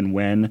knew and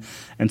when,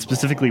 and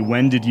specifically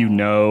when did you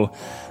know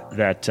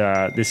that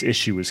this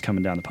issue was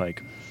coming down the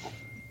pike?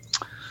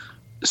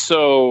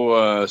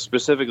 So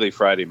specifically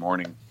Friday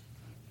morning.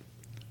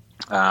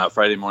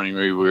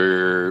 We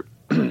were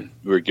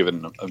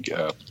given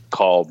a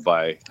call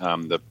by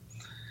the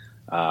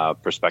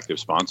prospective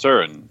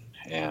sponsor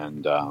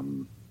and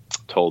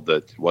told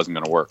that it wasn't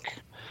going to work.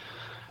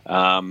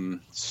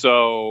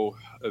 So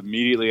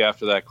immediately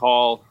after that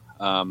call,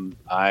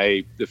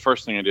 the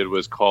first thing I did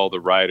was call the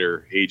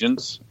rider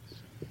agents,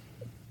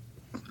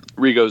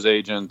 Rigo's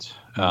agent,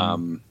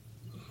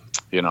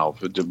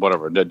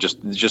 whatever,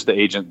 just the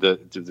agent,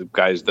 the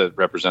guys that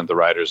represent the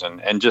riders,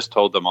 and just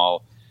told them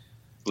all,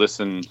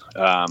 listen,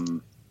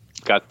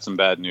 got some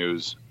bad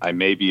news. I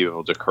may be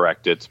able to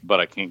correct it, but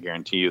I can't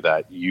guarantee you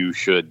that. You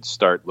should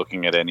start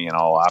looking at any and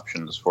all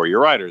options for your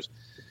riders.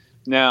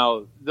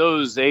 Now,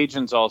 those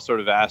agents all sort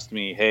of asked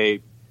me,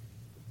 hey,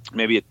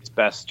 maybe it's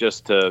best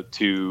just to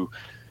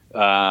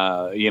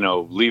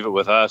leave it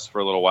with us for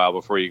a little while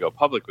before you go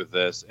public with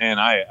this. And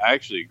I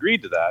actually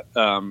agreed to that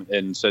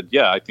and said,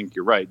 yeah, I think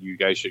you're right. You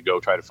guys should go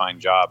try to find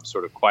jobs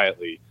sort of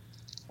quietly,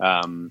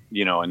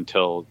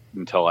 until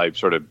I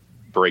sort of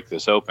break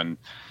this open.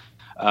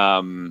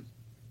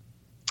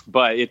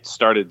 But it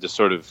started to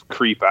sort of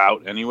creep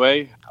out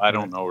anyway. I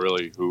don't know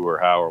really who or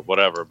how or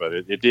whatever, but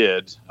it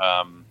did.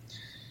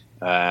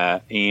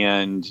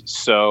 And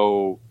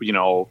so,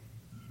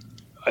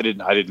 I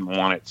didn't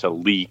want it to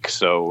leak.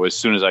 So as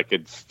soon as I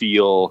could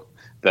feel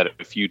that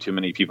a few too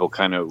many people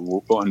kind of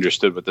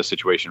understood what the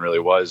situation really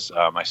was,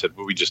 I said,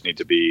 well, we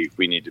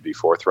need to be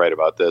forthright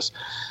about this.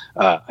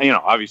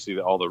 Obviously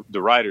all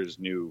the riders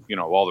knew,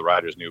 all the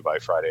riders knew by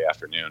Friday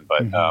afternoon,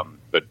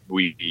 but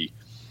we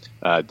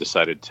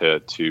decided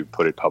to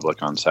put it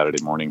public on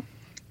Saturday morning.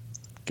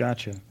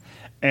 Gotcha.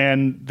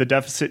 And the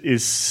deficit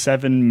is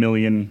 $7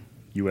 million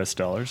US.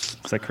 Is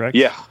that correct?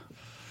 Yeah.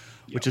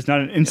 Which is not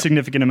an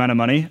insignificant amount of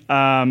money.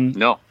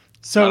 No,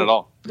 so not at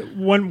all.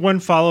 One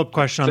follow-up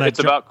question on that. It's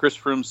about Chris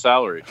Froome's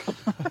salary.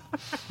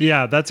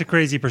 Yeah, that's a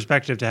crazy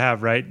perspective to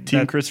have, right?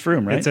 Team Chris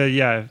Froome, right?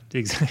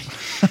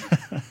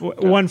 Exactly.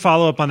 One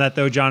follow-up on that,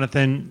 though,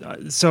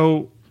 Jonathan.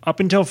 So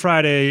up until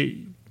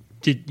Friday,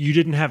 you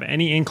didn't have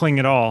any inkling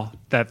at all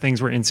that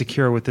things were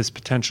insecure with this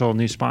potential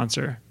new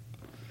sponsor?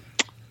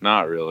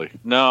 Not really.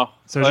 No.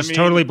 So just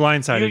totally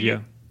blindsided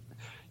you.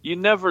 You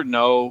never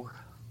know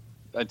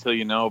until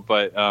you know,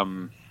 but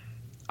I've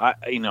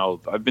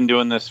been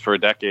doing this for a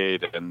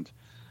decade, and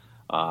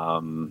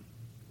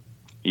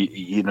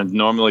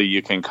normally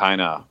you can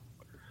kind of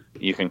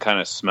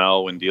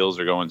smell when deals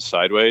are going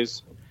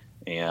sideways,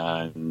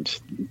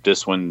 and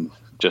this one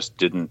just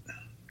didn't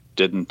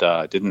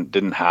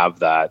have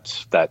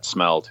that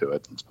smell to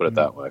it. Let's put it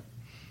that way.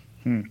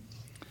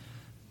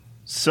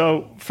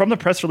 So from the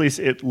press release,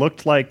 it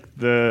looked like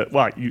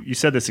you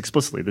said this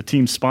explicitly, the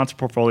team's sponsor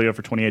portfolio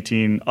for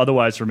 2018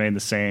 otherwise remained the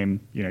same.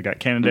 Got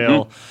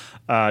Cannondale,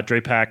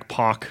 Drapac,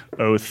 POC,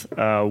 Oath.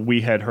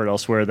 We had heard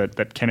elsewhere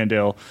that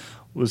Cannondale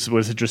was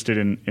interested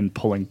in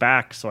pulling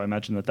back. So I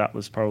imagine that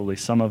was probably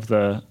some of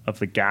the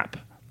gap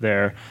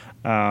there.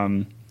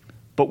 But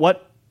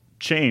what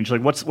changed?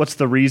 Like, what's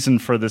the reason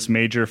for this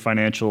major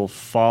financial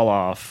fall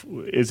off?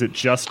 Is it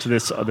just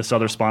this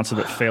other sponsor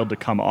that failed to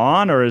come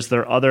on, or was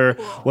there other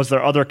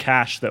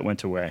cash that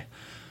went away?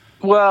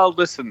 Well,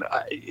 listen,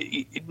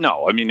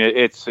 no. I mean,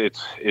 it's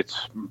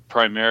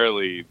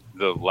primarily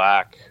the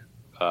lack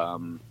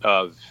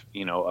of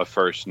a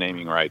first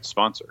naming rights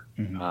sponsor.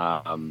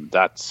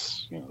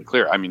 That's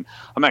clear. I mean,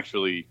 I'm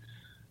actually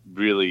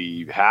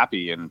really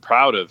happy and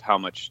proud of how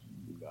much,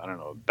 I don't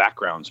know,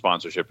 background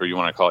sponsorship, or you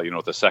want to call it,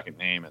 with the second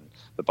name and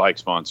the bike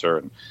sponsor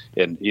and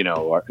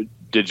our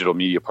digital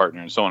media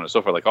partner and so on and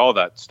so forth. Like, all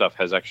that stuff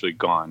has actually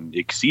gone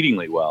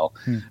exceedingly well.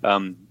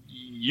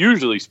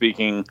 usually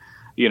speaking,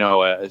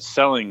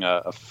 selling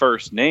a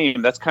first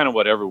name, that's kind of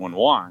what everyone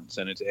wants,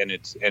 and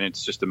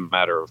it's just a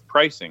matter of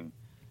pricing.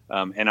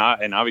 And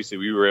obviously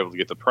we were able to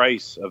get the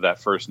price of that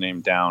first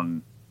name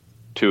down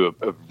to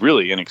a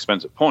really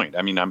inexpensive point.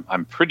 I mean,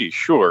 I'm pretty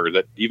sure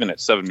that even at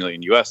 $7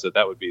 million US,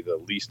 that would be the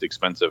least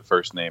expensive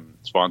first name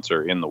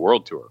sponsor in the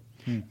World Tour.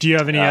 Do you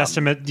have any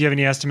estimate? Do you have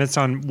any estimates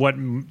on what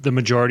the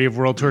majority of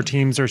World Tour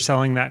teams are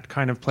selling that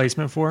kind of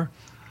placement for?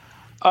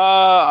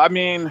 I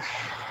mean,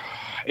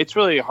 it's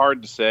really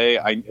hard to say.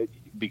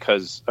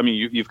 Because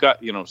you've got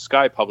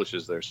Sky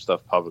publishes their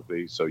stuff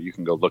publicly, so you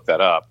can go look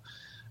that up.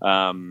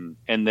 And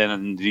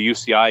then the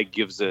UCI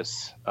gives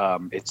us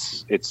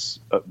it's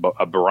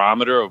a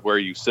barometer of where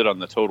you sit on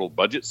the total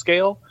budget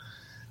scale.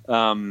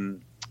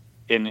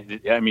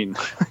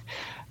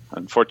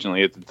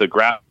 Unfortunately, the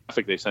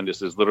graphic they send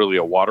us is literally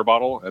a water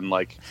bottle, and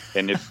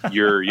if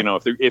you're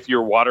if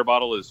your water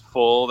bottle is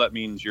full, that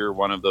means you're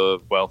one of the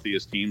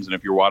wealthiest teams, and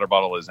if your water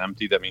bottle is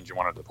empty, that means you're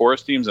one of the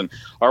poorest teams. And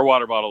our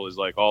water bottle is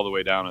all the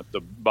way down at the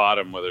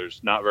bottom where there's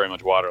not very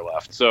much water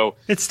left. So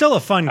it's still a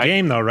fun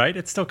game, though, right?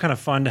 It's still kind of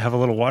fun to have a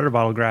little water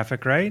bottle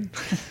graphic, right?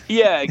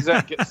 Yeah,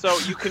 exactly. So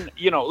you can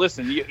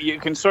listen, you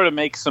can sort of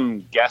make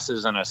some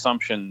guesses and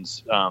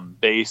assumptions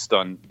based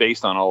on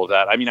all of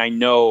that. I mean, I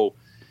know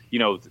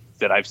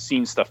that I've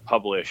seen stuff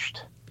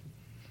published,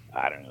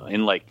 I don't know,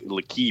 in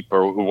L'Equipe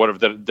or whatever,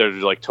 that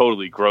they're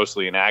totally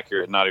grossly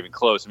inaccurate, not even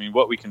close. I mean,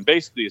 what we can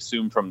basically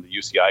assume from the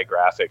UCI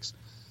graphics,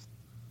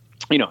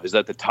 is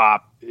that the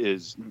top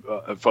is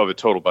of a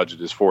total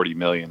budget is 40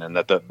 million, and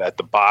that at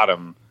the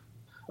bottom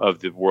of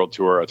the World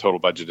Tour, a total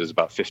budget is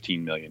about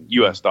 15 million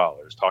US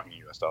dollars, talking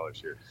US dollars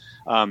here.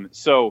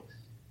 So,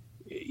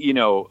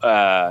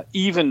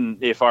 even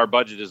if our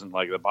budget isn't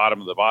the bottom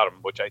of the bottom,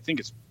 which I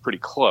think is pretty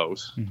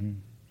close,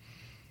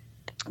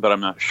 but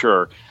I'm not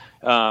sure.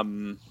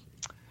 The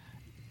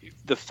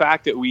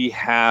fact that we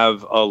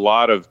have a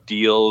lot of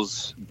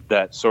deals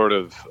that sort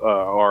of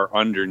are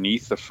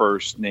underneath the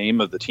first name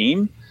of the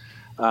team,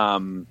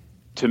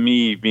 to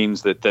me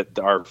means that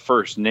our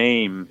first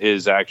name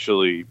is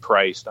actually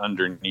priced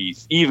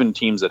underneath even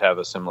teams that have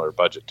a similar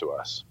budget to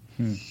us.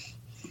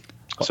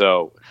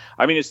 So,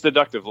 I mean, it's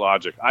deductive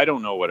logic. I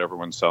don't know what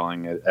everyone's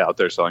selling it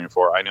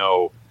for. I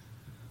know,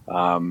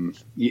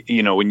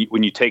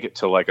 when you take it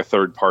to a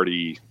third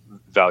party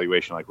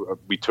valuation,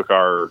 we took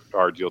our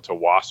deal to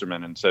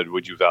Wasserman and said,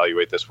 would you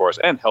evaluate this for us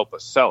and help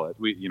us sell it?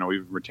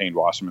 We've retained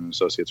Wasserman and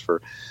Associates for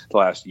the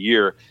last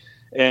year,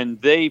 and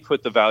they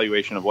put the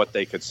valuation of what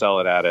they could sell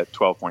it at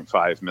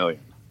 12.5 million.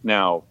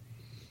 Now,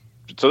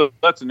 so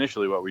that's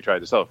initially what we tried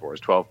to sell it for,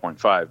 is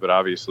 12.5, but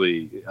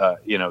obviously,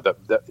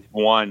 that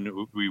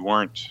one, we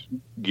weren't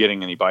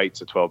getting any bites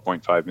at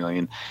 12.5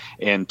 million,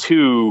 and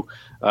two,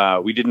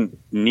 we didn't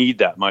need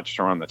that much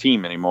to run the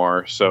team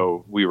anymore,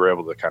 so we were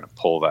able to kind of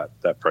pull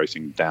that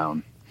pricing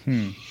down.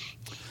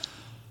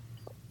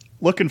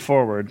 Looking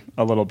forward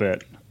a little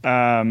bit,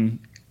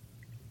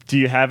 do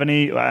you have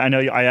any? I know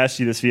I asked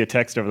you this via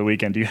text over the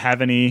weekend. Do you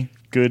have any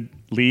good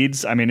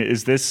leads? I mean,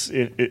 is this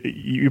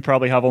you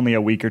probably have only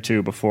a week or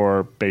two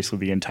before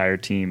basically the entire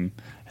team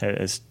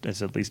has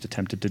at least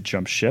attempted to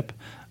jump ship?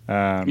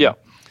 Yeah.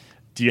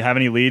 Do you have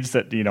any leads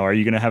that, are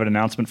you going to have an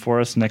announcement for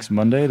us next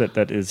Monday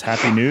that is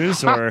happy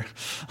news or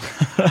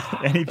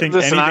anything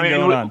going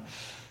on?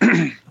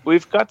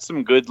 We've got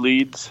some good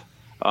leads.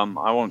 I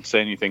won't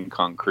say anything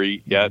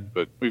concrete yet,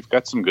 but we've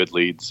got some good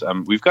leads.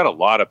 We've got a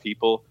lot of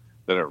people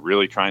that are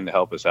really trying to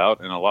help us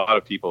out, and a lot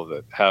of people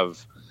that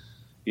have,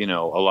 a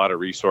lot of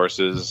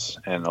resources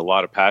and a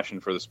lot of passion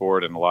for the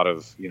sport and a lot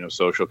of,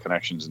 social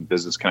connections and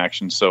business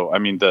connections. So, I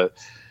mean, the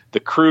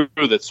crew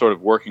that's sort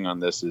of working on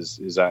this is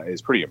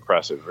pretty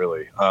impressive,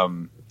 really.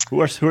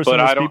 Who are some of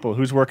those people?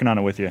 Who's working on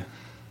it with you?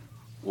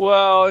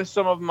 Well,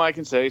 some of them I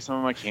can say, some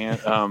of them I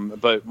can't.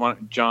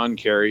 But John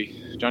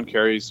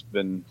Kerry's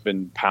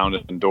been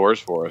pounding doors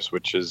for us,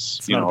 which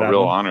is a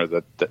real honor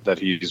that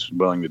he's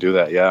willing to do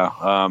that.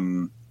 Yeah.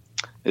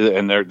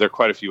 And there are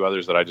quite a few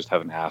others that I just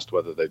haven't asked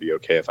whether they'd be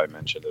okay if I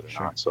mentioned it or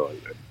not. So,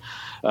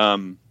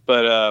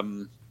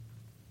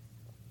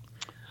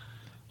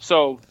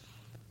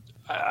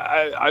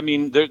 I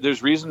mean,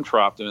 there's reason for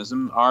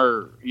optimism.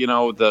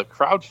 The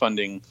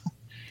crowdfunding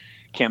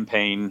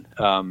campaign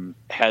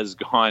has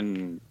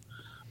gone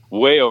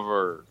way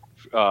over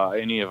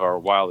any of our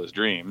wildest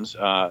dreams.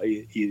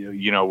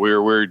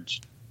 We're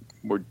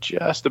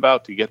just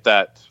about to get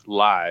that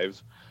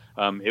live.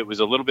 It was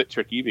a little bit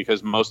tricky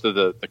because most of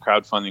the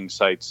crowdfunding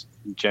sites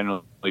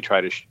generally try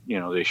to,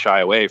 they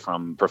shy away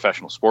from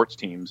professional sports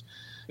teams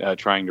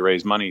trying to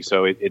raise money.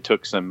 So it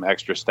took some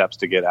extra steps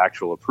to get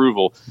actual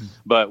approval.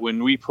 But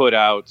when we put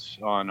out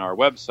on our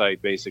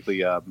website,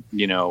 basically, a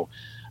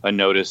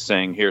notice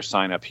saying, here,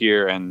 sign up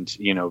here, and,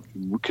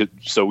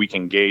 so we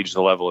can gauge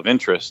the level of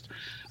interest,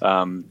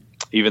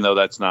 even though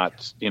that's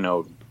not,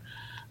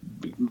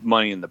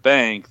 money in the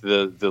bank,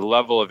 the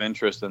level of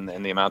interest and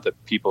the amount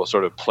that people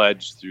sort of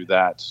pledge through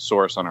that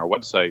source on our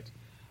website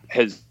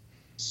has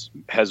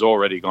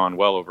already gone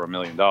well over $1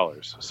 million.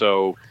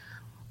 So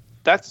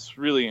that's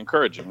really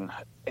encouraging.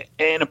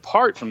 And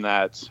apart from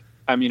that,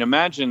 I mean,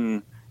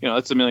 imagine,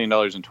 that's $1 million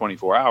in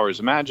 24 hours.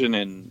 Imagine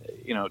in,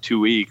 2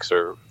 weeks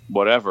or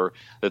whatever,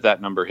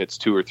 that number hits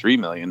 2 or 3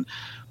 million.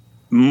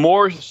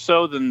 More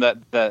so than that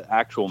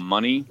actual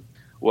money,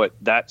 what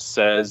that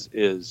says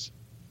is,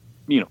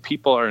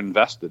 people are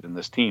invested in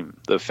this team.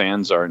 The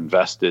fans are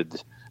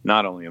invested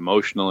not only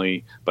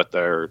emotionally, but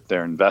they're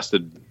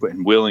invested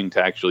and willing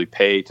to actually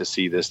pay to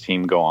see this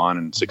team go on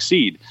and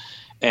succeed.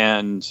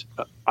 And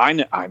I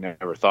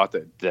never thought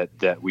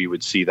that we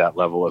would see that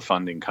level of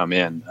funding come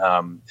in,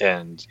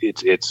 and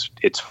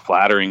it's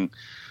flattering.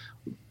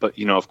 But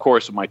of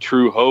course, my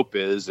true hope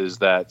is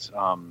that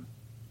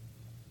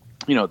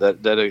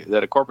that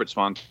a corporate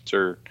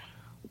sponsor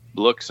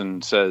looks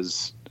and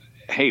says,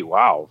 "Hey,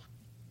 wow,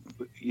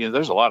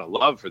 there's a lot of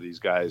love for these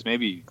guys.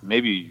 Maybe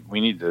we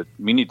need to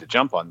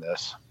jump on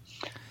this,"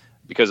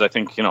 because I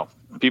think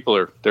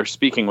people they're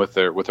speaking with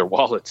their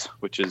wallets,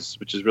 which is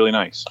really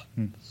nice.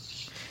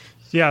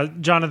 Yeah,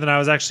 Jonathan, I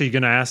was actually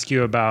going to ask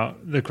you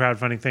about the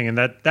crowdfunding thing, and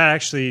that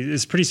actually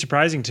is pretty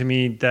surprising to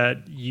me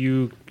that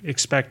you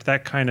expect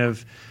that kind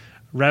of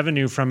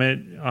revenue from it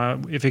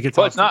if it gets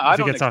off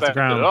the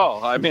ground. It at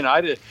all. I mean,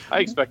 I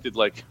expected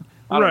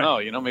I don't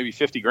know, maybe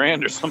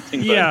 $50,000 or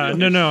something. Yeah,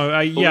 blew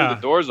the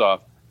doors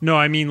off. No,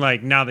 I mean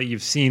now that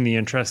you've seen the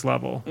interest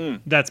level,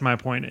 that's my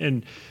point.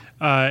 And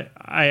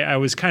I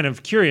was kind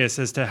of curious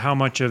as to how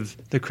much of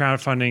the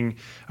crowdfunding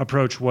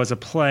approach was a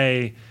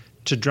play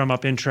to drum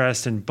up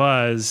interest and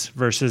buzz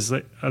versus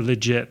a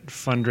legit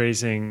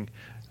fundraising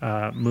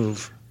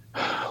move.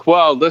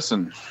 Well,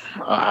 listen,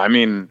 I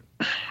mean,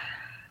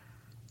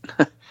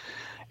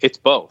 it's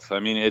both.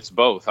 I mean,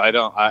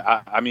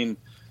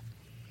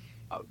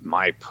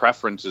 my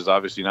preference is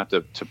obviously not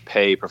to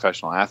pay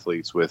professional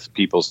athletes with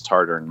people's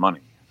hard-earned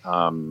money.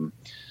 I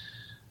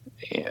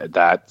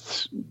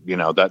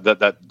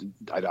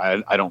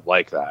don't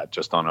like that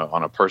just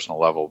on a personal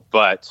level,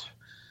 but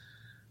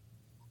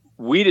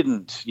we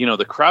didn't,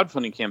 the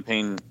crowdfunding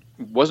campaign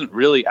wasn't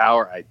really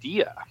our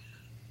idea.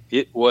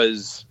 It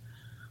was,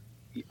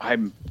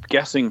 I'm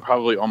guessing,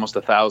 probably almost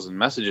 1,000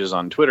 messages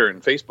on Twitter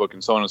and Facebook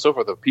and so on and so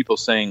forth of people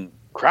saying,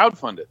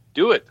 crowdfund it,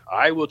 do it.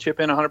 I will chip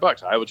in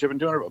 $100. I will chip in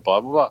 $200,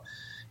 blah, blah, blah.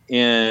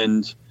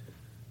 And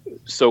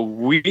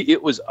so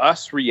it was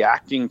us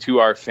reacting to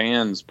our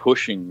fans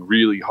pushing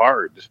really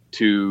hard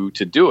to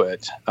do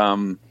it.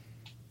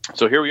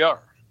 So here we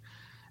are.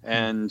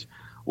 And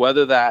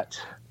whether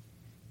that,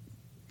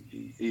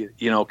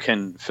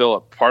 can fill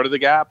up part of the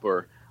gap,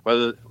 or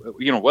whether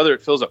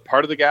it fills up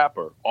part of the gap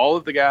or all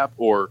of the gap,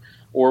 or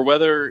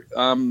whether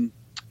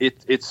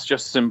it's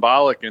just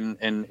symbolic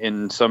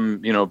and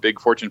some big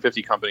Fortune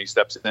 50 company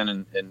steps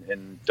in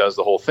and does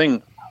the whole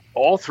thing.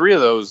 All three of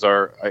those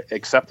are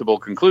acceptable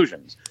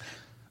conclusions.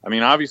 I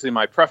mean, obviously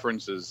my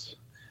preference is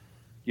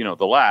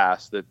the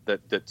last,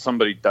 that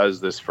somebody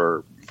does this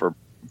for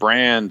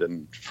brand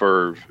and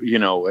for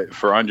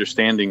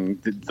understanding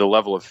the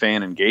level of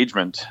fan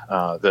engagement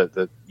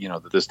that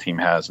this team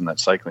has and that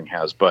cycling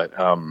has, but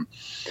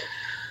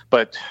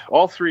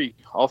all three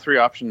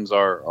options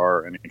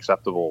are an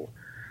acceptable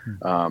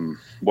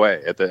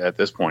way at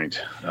this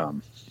point.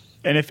 And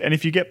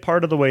if you get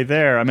part of the way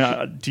there, I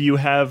mean, do you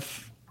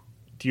have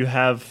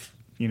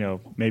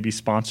maybe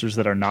sponsors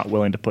that are not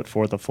willing to put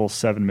forth a full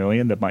 $7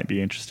 million that might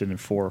be interested in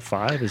 4 or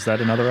 5? Is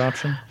that another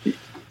option?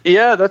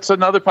 Yeah, that's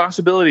another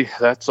possibility.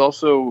 That's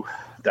also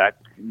that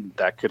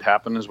could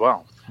happen as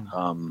well.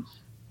 And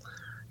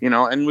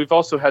we've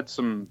also had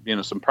some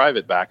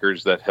private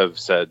backers that have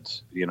said,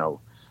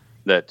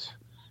 that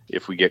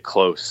if we get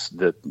close,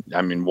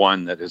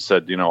 one that has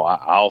said,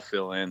 I'll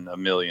fill in $1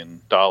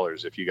 million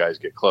if you guys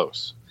get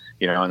close,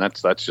 and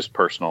that's just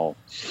personal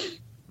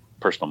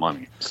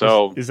money.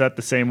 So is that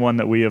the same one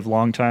that we have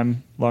long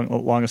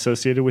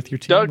associated with your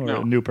team, Doug? Or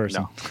No, a new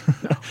person? No,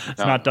 It's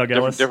not Doug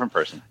Ellis? Different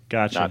person.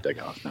 Gotcha. Not Doug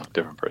Ellis. No,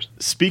 different person.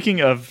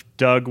 Speaking of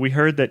Doug, we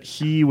heard that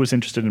he was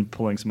interested in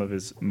pulling some of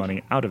his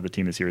money out of the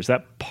team this year. Is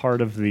that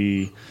part of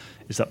the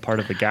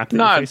gap that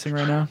you're facing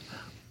right now?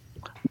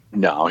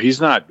 No,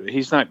 he's not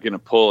going to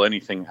pull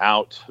anything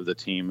out of the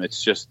team.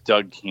 It's just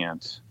Doug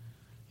can't,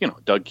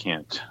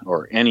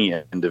 or any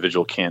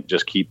individual can't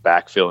just keep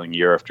backfilling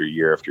year after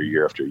year after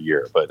year after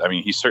year. But I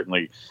mean, he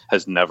certainly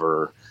has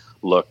never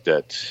looked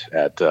at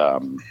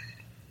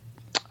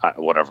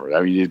whatever.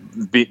 I mean,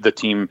 the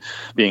team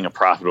being a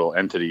profitable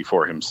entity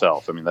for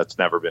himself. I mean, that's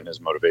never been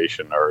his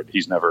motivation, or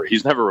he's never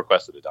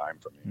requested a dime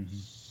from me. Mm-hmm.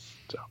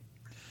 So,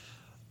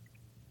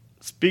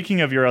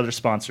 speaking of your other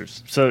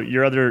sponsors, so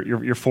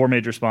your 4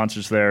 major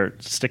sponsors there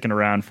sticking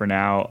around for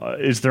now.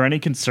 Is there any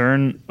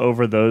concern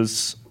over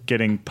those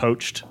getting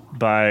poached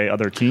by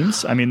other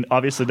teams? I mean,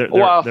 obviously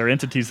they're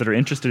entities that are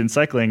interested in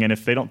cycling, and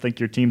if they don't think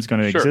your team's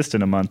going to exist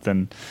in a month,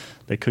 then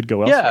they could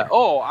go elsewhere.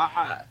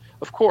 Yeah.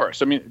 Of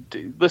course. I mean,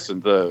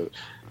 listen.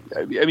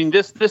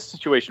 This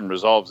situation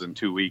resolves in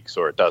 2 weeks,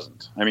 or it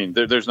doesn't. I mean,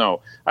 there's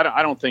no.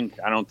 I don't think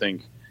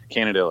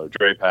Cannondale or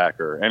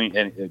Drapac or any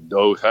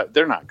those,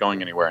 they're not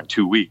going anywhere in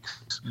 2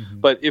 weeks. Mm-hmm.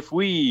 But if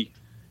we,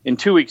 in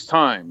 2 weeks'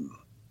 time,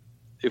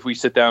 if we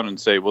sit down and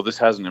say, well, this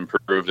hasn't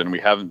improved and we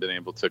haven't been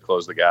able to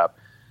close the gap,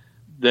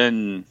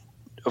 then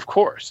of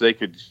course they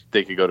could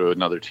go to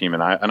another team,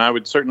 and I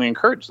would certainly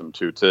encourage them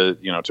to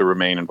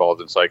remain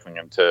involved in cycling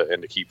and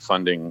to keep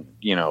funding,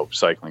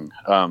 cycling.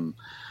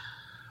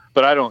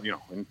 But I don't,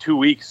 in 2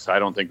 weeks, I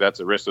don't think that's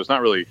a risk. So it's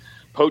not really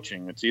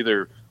poaching. It's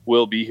either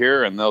we'll be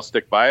here and they'll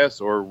stick by us,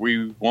 or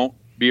we won't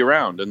be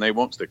around and they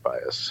won't stick by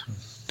us.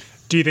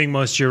 Do you think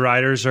most of your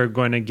riders are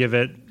going to give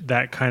it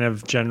that kind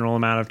of general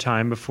amount of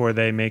time before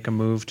they make a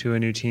move to a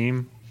new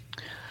team?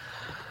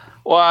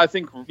 Well, I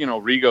think,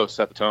 Rigo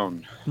set the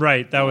tone.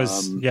 Right. That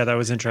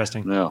was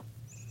interesting.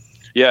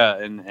 Yeah.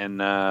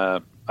 And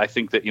I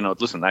think that,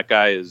 listen, that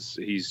guy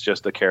he's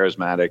just a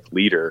charismatic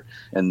leader,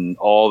 and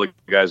all the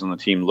guys on the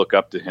team look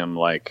up to him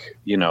like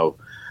a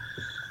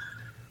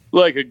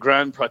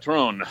grand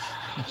patron.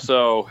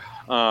 So,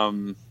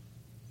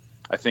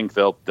 I think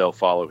they'll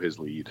follow his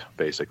lead,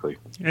 basically.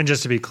 And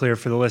just to be clear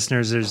for the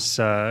listeners, there's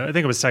I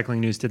think it was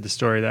Cycling News did the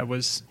story that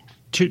was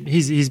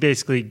he's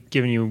basically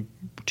giving you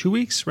 2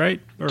 weeks,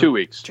 right? Or 2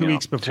 weeks. 2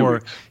 weeks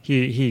before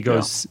he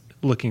goes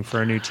looking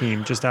for a new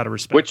team, just out of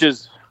respect. Which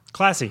is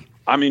classy.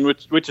 I mean,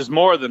 which is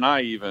more than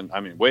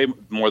way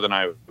more than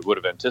I would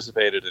have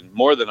anticipated, and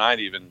more than I'd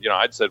even,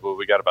 I'd said, well,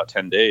 we got about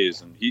 10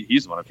 days, and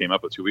he's the one who came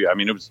up with 2 weeks. I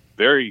mean, it was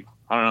very,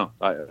 I don't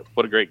know,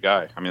 what a great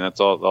guy. I mean, that's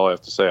all I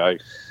have to say.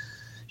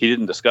 He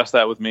didn't discuss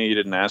that with me. He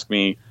didn't ask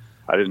me.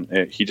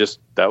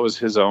 That was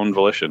his own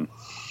volition.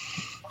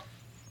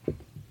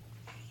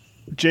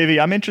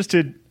 JV, I'm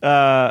interested.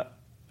 I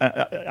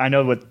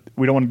know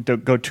we don't want to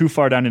go too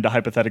far down into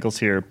hypotheticals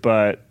here,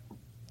 but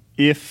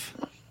if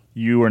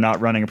you are not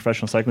running a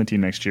professional cycling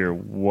team next year,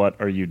 what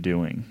are you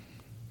doing?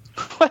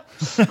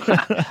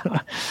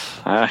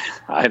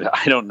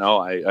 I don't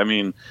know. I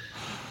mean,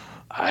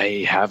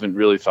 I haven't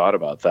really thought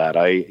about that.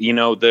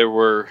 There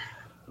were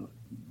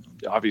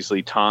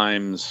obviously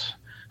times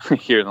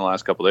here in the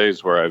last couple of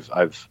days where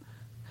I've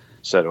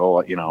said,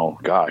 oh,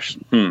 gosh,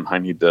 I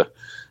need to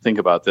think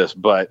about this.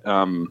 But,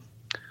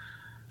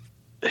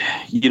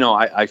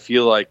 I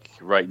feel like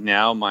right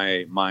now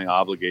my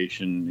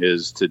obligation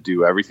is to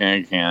do everything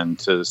I can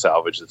to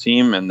salvage the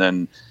team. And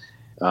then,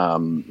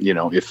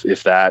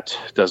 if that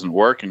doesn't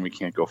work and we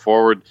can't go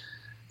forward,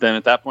 then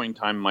at that point in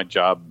time, my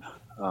job,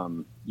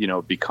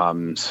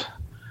 becomes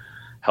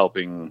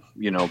helping,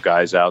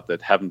 guys out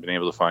that haven't been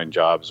able to find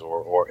jobs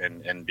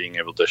and being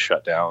able to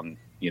shut down,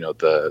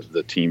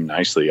 the team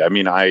nicely. I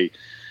mean,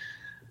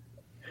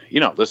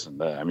 listen,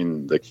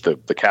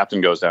 the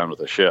captain goes down with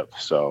a ship.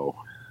 So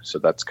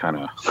that's kind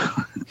of,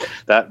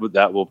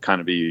 that will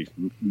kind of be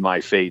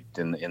my fate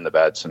in the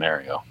bad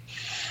scenario.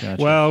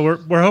 Gotcha. Well,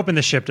 we're hoping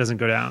the ship doesn't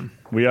go down.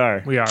 We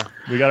are. We got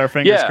our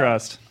fingers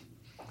crossed.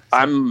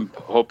 I'm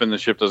hoping the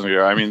ship doesn't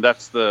go. I mean,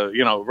 that's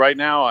right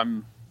now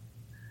I'm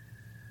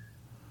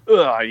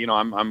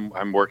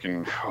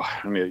working,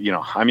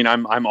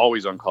 I'm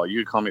always on call. You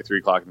can call me at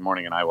 3:00 in the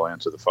morning and I will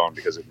answer the phone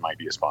because it might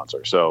be a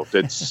sponsor. So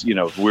it's,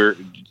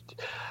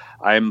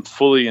 I'm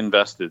fully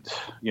invested,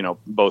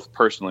 both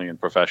personally and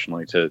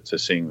professionally to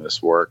seeing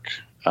this work.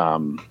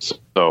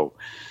 So,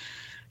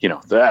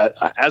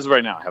 that as of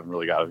right now, I haven't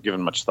really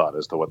given much thought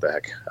as to what the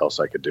heck else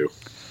I could do.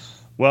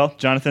 Well,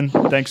 Jonathan,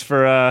 thanks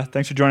for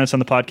joining us on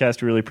the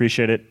podcast. We really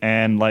appreciate it.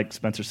 And like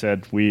Spencer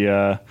said,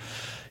 we're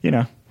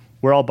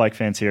all bike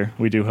fans here.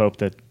 We do hope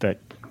that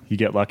you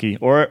get lucky,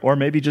 or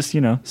maybe just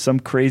some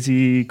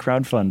crazy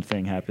crowdfund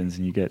thing happens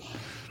and you get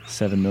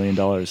 $7 million.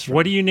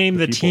 What do you name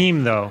the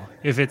team though?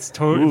 If it's a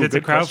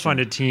crowdfunded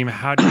question. team,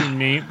 how do you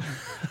name?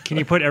 Can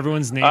you put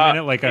everyone's name in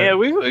it? Yeah,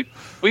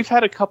 we've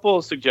had a couple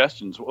of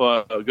suggestions.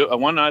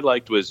 One I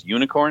liked was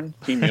Unicorn,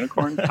 Team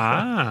Unicorn. Okay.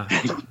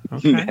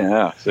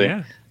 Yeah. See?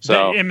 Yeah.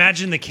 So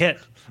imagine the kit.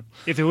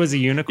 If it was a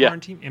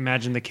unicorn team,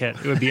 imagine the kit.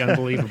 It would be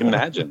unbelievable.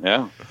 Imagine,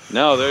 yeah.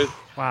 No, there's.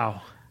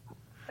 Wow.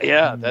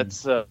 Yeah,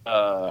 that's that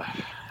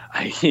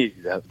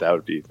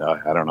would be.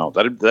 I don't know.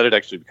 That'd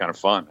actually be kind of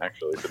fun,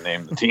 actually, to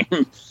name the team.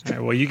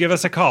 Right, well, you give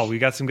us a call. We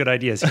got some good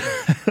ideas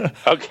here.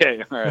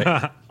 Okay, all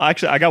right.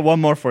 Actually, I got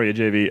one more for you,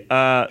 JV.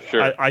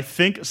 Sure. I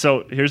think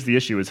so. Here's the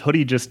issue: is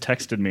Hoodie just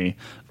texted me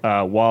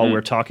while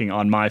we're talking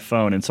on my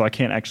phone, and so I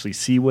can't actually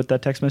see what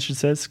that text message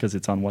says because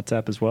it's on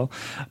WhatsApp as well.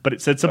 But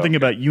it said something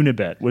about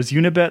Unibet. Was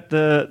Unibet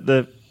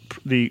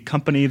the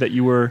company that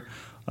you were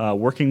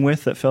working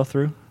with that fell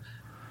through?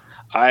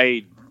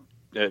 I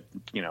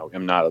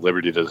am not at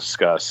liberty to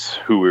discuss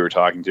who we were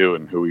talking to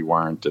and who we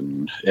weren't,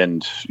 and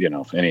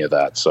any of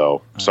that.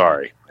 So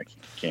sorry, I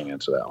can't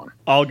answer that one.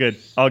 All good.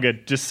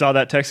 Just saw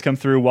that text come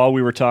through while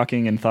we were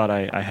talking and thought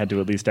I had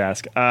to at least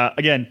ask.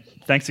 Again,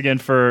 thanks again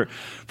for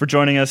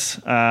joining us.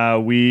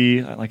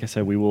 Like I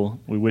said, we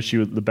wish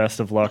you the best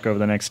of luck over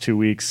the next 2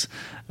 weeks.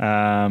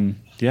 And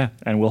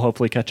we'll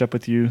hopefully catch up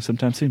with you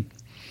sometime soon.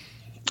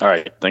 All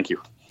right, thank you.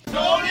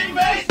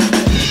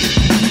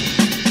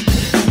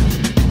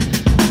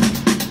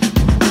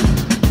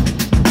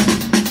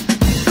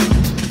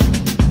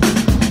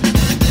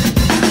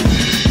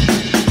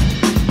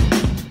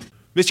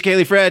 Mr.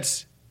 Cayley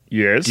Freds,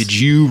 Yes. did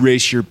you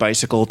race your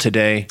bicycle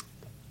today?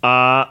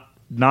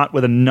 Not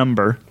with a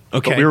number.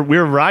 Okay. But we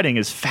were riding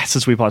as fast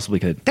as we possibly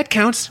could. That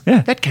counts.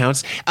 Yeah. That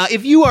counts.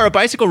 If you are a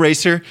bicycle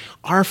racer,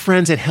 our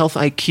friends at Health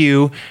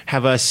IQ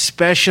have a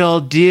special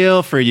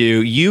deal for you.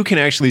 You can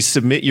actually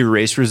submit your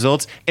race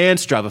results and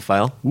Strava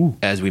file,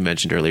 as we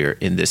mentioned earlier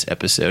in this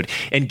episode,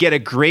 and get a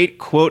great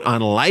quote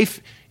on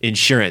life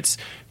insurance,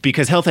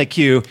 because Health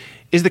IQ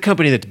is the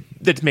company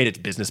that's made its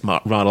business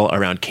model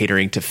around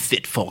catering to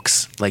fit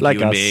folks like you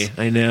and us. me.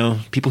 I know.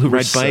 People who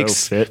ride so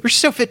bikes. fit. We're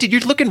so fit, dude.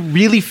 You're looking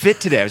really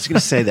fit today. I was going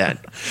to say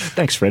that.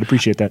 Thanks, Fred.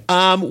 Appreciate that.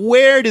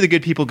 Where do the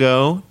good people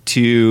go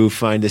to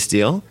find this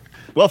deal?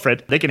 Well,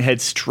 Fred, they can head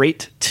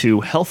straight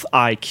to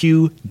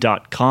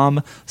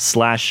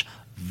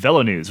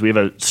healthiq.com/VeloNews. We have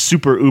a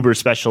super uber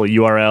special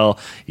URL.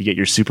 You get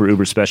your super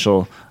uber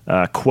special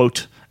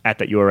quote at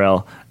that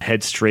URL.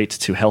 Head straight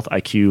to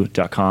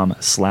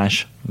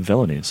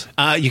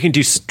healthiq.com/VeloNews. You can do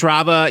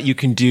Strava. You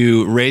can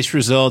do race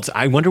results.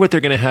 I wonder what they're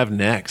going to have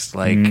next,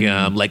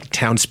 like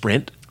town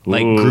sprint,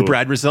 like Ooh. group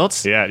ride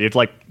results. Yeah, you have to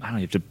you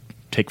have to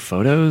take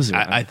photos. Or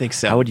I think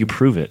so. How would you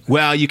prove it?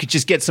 Well, you could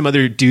just get some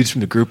other dudes from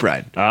the group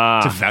ride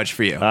to vouch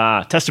for you.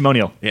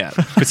 Testimonial. Yeah,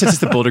 but since it's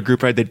the Boulder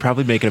group ride, they'd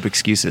probably make up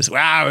excuses.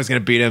 Wow, I was going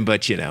to beat him,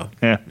 but Yeah.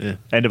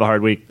 End of a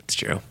hard week. it's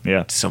true.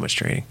 Yeah. So much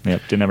training. Yeah.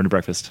 Didn't have any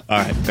breakfast. All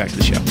right, back to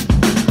the show.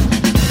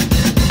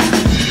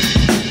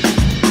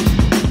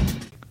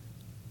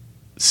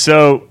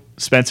 So,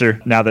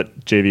 Spencer, now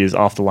that JV is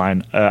off the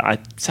line, it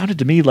sounded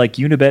to me like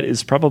Unibet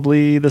is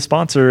probably the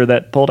sponsor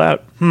that pulled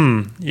out.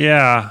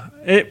 Yeah.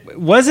 It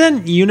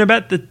wasn't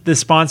Unibet the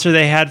sponsor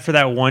they had for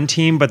that one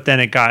team, but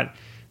then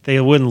they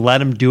wouldn't let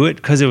them do it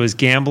because it was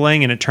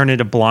gambling, and it turned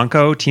into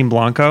Team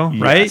Blanco,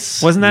 right?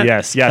 Yes. Wasn't that?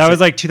 Yes. That was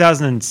like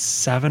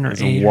 2007 or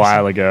 8. A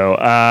while ago.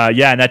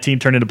 And that team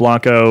turned into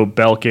Blanco.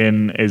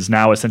 Belkin is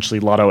now essentially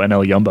Lotto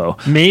NL Jumbo.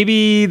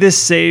 Maybe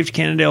this saved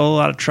Cannondale a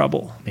lot of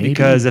trouble, Maybe.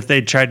 because if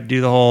they tried to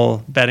do the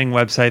whole betting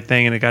website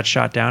thing and it got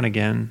shot down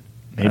again,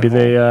 Maybe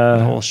who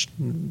knows?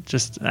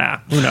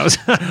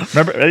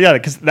 remember,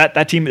 because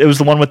that team, it was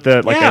the one with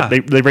the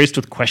they raced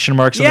with question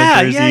marks on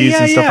their jerseys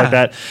and stuff like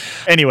that.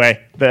 Anyway,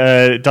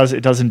 it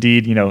does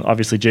indeed.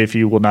 Obviously,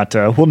 JFU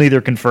will neither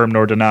confirm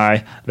nor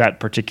deny that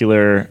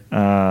particular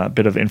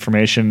bit of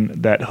information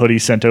that Hoodie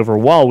sent over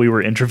while we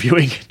were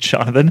interviewing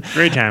Jonathan.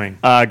 Great timing.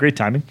 Great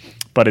timing.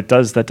 But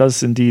that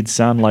does indeed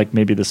sound like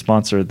maybe the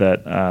sponsor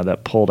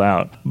that pulled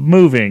out.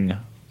 Moving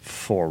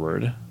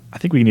forward, I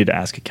think we need to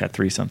ask a Cat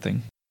 3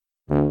 something.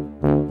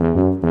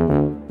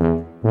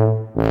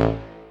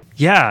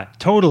 Yeah,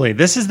 totally.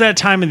 This is that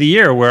time of the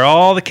year where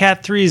all the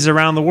Cat 3s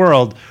around the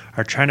world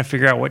are trying to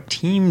figure out what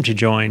team to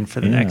join for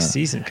the next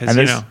season. Because,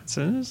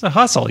 it's a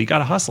hustle. You got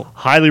to hustle.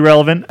 Highly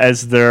relevant,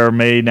 as there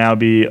may now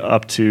be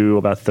up to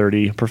about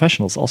 30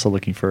 professionals also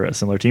looking for a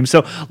similar team.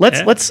 So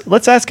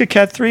let's ask a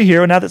Cat 3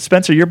 here. Now that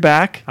Spencer, you're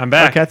back. I'm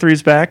back. Our Cat 3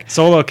 is back.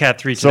 Solo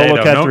Cat 3 today, Solo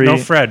though. Cat 3. No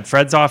Fred.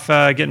 Fred's off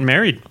getting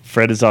married.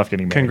 Fred is off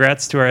getting married.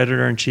 Congrats to our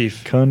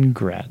editor-in-chief.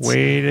 Congrats.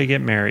 Way to get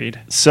married.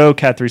 So,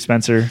 Cat 3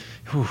 Spencer,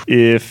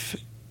 if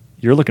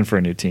you're looking for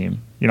a new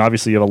team,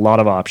 obviously you have a lot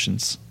of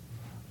options.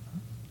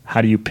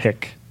 How do you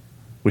pick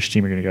which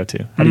team you're going to go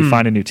to? How do you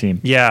find a new team?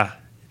 Yeah,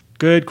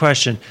 good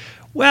question.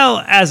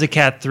 Well, as a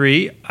Cat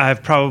 3,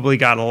 I've probably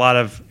got a lot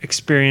of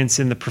experience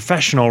in the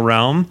professional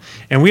realm.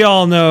 And we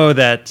all know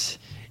that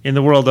in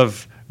the world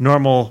of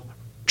normal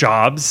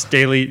jobs,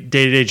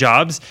 day-to-day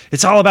jobs,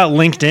 it's all about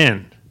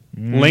LinkedIn.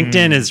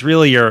 LinkedIn is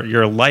really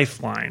your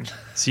lifeline.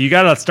 So you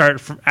got to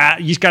start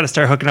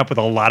hooking up with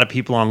a lot of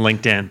people on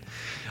LinkedIn.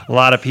 A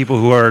lot of people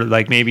who are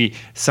like maybe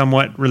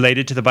somewhat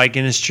related to the bike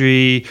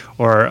industry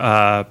or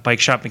bike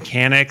shop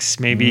mechanics.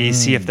 Maybe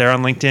see if they're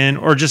on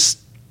LinkedIn, or just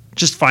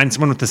find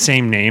someone with the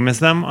same name as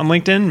them on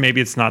LinkedIn.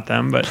 Maybe it's not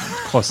them, but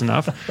close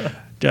enough.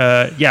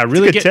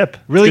 Really get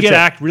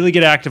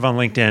active on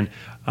LinkedIn,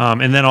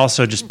 and then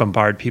also just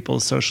bombard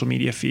people's social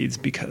media feeds,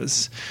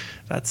 because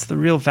that's the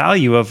real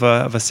value of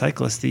a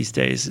cyclist these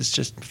days, is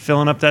just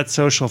filling up that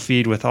social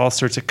feed with all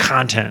sorts of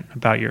content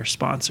about your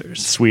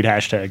sponsors. Sweet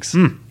hashtags.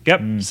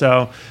 Yep.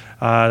 So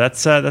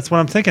that's what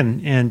I'm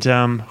thinking. And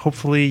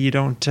hopefully you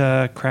don't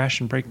crash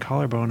and break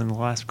collarbone in the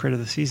last crit of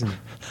the season.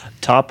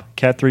 Top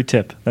Cat 3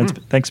 tip.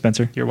 Thanks,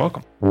 Spencer. You're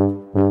welcome.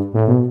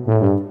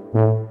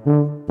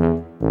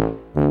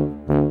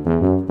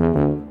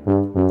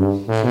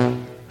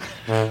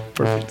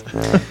 Perfect.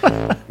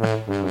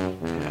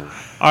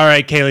 All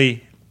right,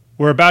 Kaylee.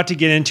 We're about to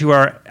get into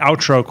our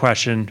outro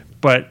question,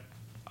 but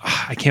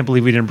I can't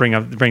believe we didn't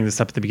bring this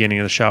up at the beginning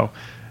of the show.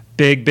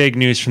 Big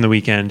news from the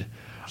weekend.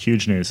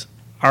 Huge news.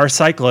 Our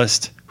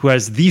cyclist, who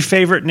has the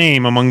favorite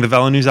name among the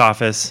VeloNews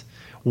office,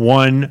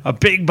 won a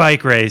big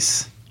bike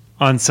race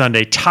on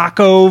Sunday.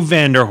 Taco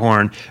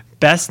Vanderhorn.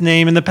 Best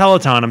name in the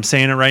peloton. I'm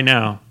saying it right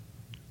now.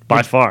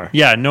 By far.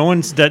 Yeah, no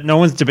one's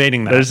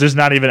debating that. There's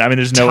not even,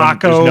 there's no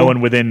one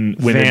within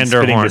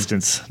spitting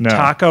distance. No.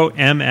 Taco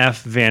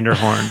MF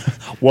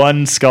Vanderhorn.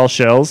 One Skull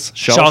Shells.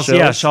 Shaw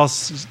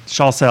Cells.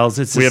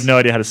 We have no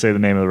idea how to say the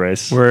name of the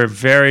race. We're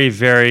very,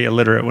 very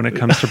illiterate when it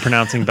comes to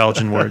pronouncing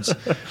Belgian words.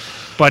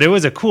 But it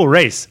was a cool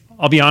race.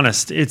 I'll be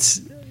honest.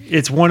 It's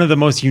it's one of the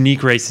most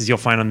unique races you'll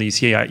find on the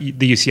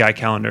UCI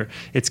calendar.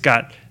 It's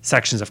got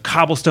sections of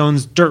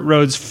cobblestones, dirt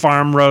roads,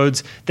 farm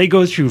roads. They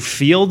go through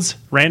fields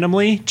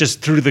randomly,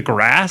 just through the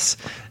grass.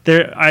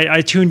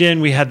 I tuned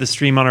in. We had the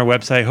stream on our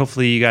website.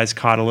 Hopefully you guys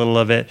caught a little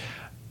of it.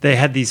 They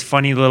had these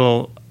funny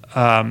little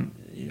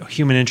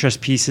human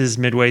interest pieces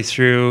midway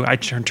through. I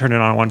turned it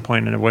on at one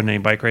point and it wasn't any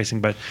bike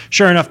racing, but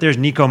sure enough, there's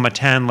Nico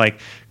Matan like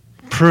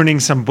pruning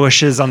some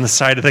bushes on the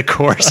side of the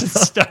course and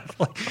stuff.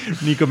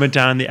 Like Nico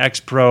Matan, the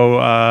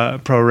ex-pro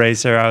pro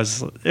racer.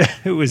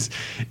 It was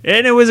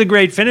a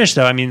great finish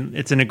though. I mean,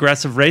 it's an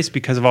aggressive race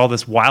because of all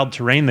this wild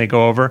terrain they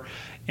go over,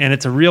 and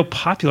it's a real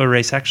popular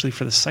race actually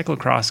for the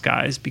cyclocross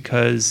guys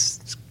because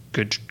it's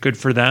good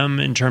for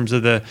them in terms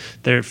of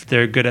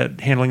they're good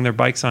at handling their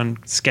bikes on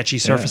sketchy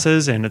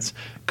surfaces, and it's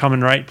coming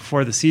right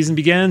before the season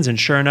begins. And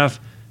sure enough,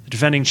 the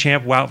defending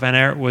champ Wout van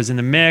Aert was in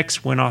the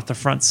mix, went off the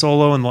front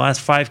solo in the last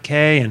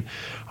 5K, and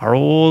our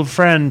old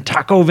friend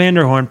Taco van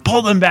der Hoorn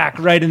pulled him back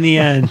right in the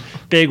end.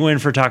 Big win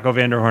for Taco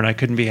van der Hoorn. I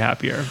couldn't be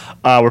happier.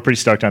 We're pretty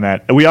stoked on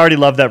that. We already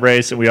love that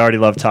race, and we already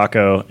love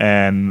Taco,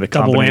 and the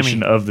Double combination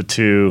whammy. of the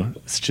two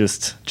is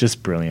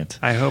just brilliant.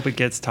 I hope it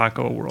gets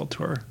Taco a world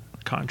tour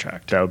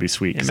contract. That would be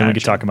sweet. Because then we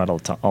could talk about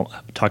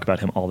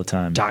him all the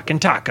time. Talking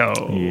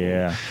Taco.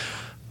 Yeah.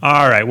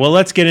 All right. Well,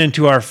 let's get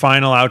into our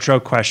final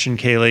outro question,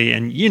 Kaylee.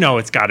 And you know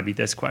it's got to be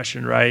this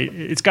question, right?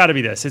 It's got to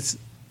be this. It's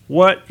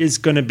what is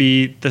going to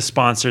be the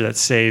sponsor that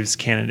saves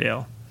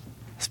Cannondale?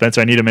 Spencer,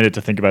 I need a minute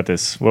to think about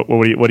this. What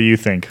do you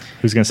think?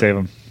 Who's going to save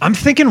him? I'm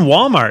thinking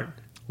Walmart.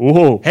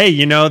 Ooh. Hey,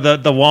 you know, the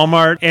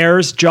Walmart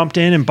heirs jumped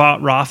in and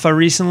bought Rafa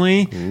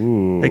recently.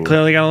 Ooh. They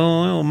clearly got a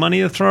little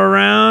money to throw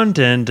around,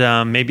 and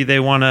maybe they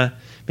want to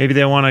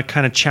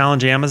kind of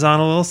challenge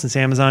Amazon a little since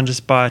Amazon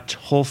just bought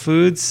Whole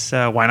Foods.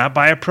 Why not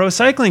buy a pro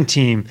cycling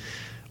team?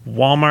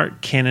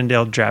 Walmart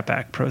Cannondale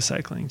Dratback Pro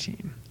Cycling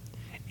Team.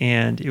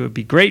 And it would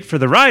be great for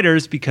the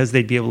riders because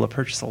they'd be able to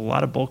purchase a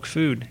lot of bulk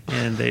food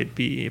and they'd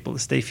be able to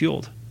stay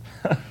fueled.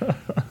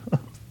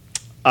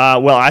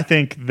 Well, I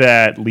think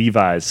that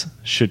Levi's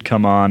should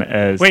come on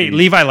as... Wait,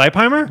 Levi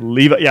Leipheimer?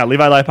 Levi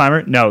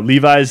Leipheimer. No,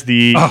 Levi's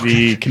the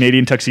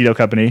Canadian tuxedo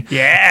company.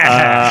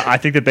 Yeah. I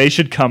think that they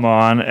should come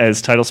on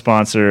as title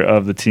sponsor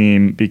of the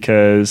team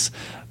because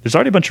there's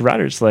already a bunch of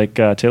riders like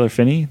Taylor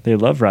Phinney. They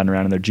love riding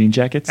around in their jean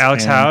jackets.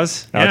 Alex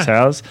Howes.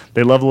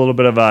 They love a little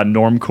bit of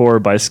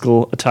Normcore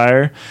bicycle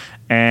attire,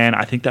 and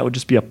I think that would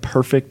just be a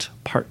perfect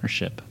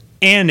partnership.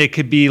 And it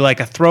could be like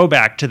a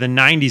throwback to the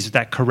 90s with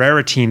that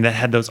Carrera team that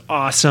had those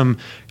awesome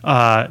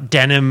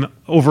denim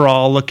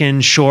overall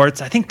looking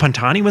shorts. I think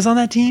Pantani was on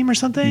that team or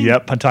something.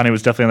 Yep, Pantani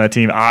was definitely on that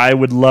team. I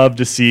would love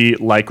to see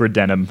Lycra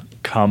denim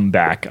come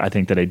back. I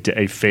think that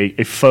a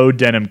faux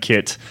denim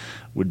kit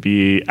would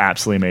be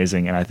absolutely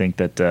amazing, and I think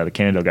that the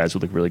Cannondale guys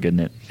would look really good in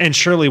it. And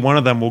surely one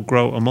of them will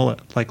grow a mullet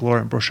like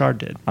Laurent Brochard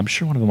did. I'm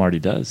sure one of them already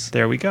does.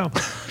 There we go.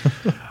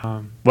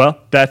 Well,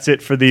 that's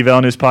it for the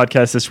Velo News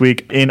podcast this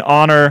week. In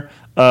honor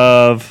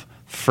of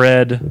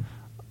Fred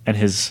and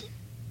his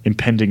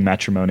impending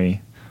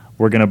matrimony,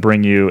 we're going to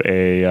bring you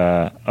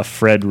a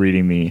Fred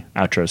reading the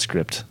outro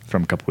script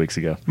from a couple weeks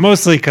ago.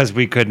 Mostly because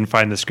we couldn't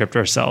find the script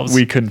ourselves.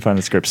 We couldn't find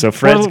the script. So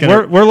Fred's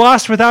we're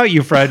lost without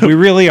you, Fred. We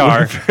really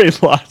are. We're very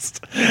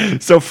lost.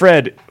 So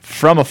Fred,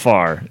 from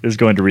afar, is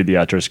going to read the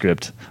outro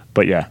script.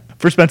 But yeah,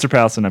 for Spencer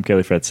Palison, I'm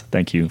Kaylee Fritz.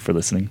 Thank you for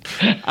listening.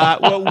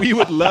 Well, we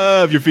would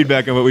love your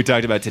feedback on what we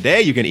talked about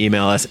today. You can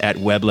email us at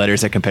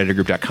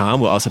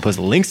webletters@competitorgroup.com. We'll also post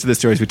links to the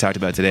stories we talked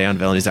about today on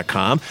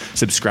velonews.com.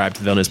 Subscribe to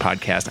the Velo News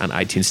Podcast on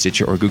iTunes,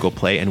 Stitcher, or Google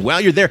Play. And while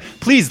you're there,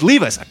 please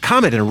leave us a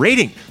comment and a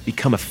rating.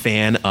 Become a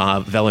fan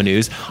of Velo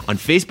News on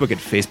Facebook at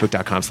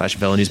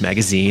facebook.com/Velo News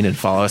Magazine, and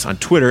follow us on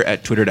Twitter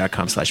at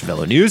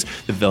twitter.com/Velo News.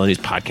 The Velo News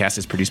Podcast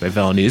is produced by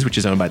Velo News, which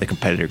is owned by the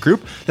Competitor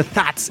Group. The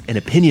thoughts and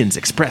opinions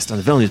expressed on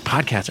the Velo News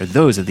Podcast are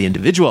those of the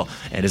individual.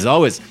 And as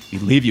always, we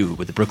leave you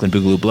with the Brooklyn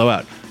Boogaloo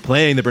Blowout,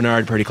 playing the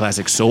Bernard Purdy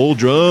classic Soul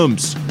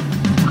Drums.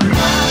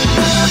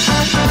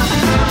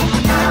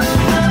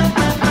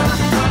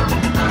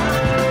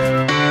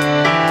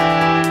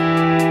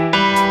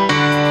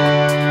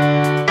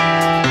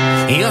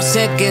 Yo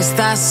sé que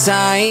estás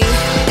ahí,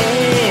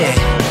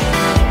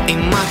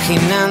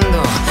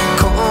 imaginando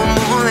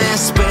cómo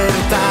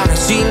despertar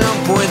si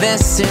no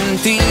puedes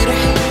sentir.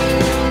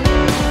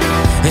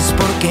 Es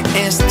porque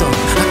esto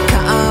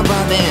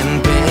acaba de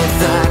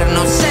empezar,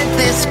 no se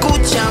te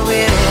escucha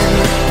bien.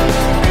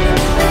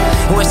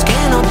 O es que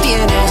no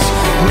tienes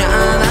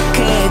nada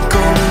que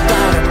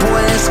contar,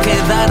 puedes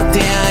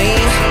quedarte ahí.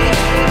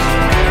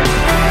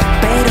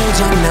 Pero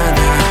ya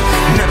nada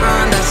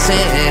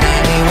será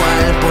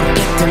igual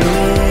porque te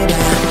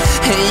mira,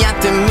 ella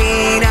te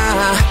mira.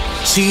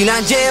 Si la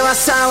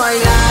llevas a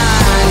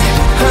bailar,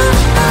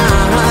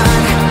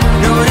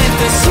 no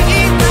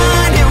necesita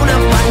ni una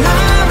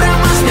palabra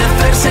más de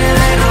hacerse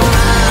de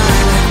rogar.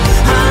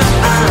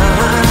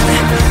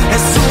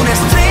 Es una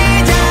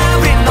estrella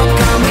abriendo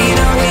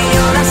camino y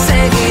yo la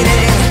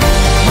seguiré.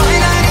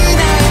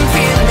 Bailarina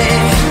enciende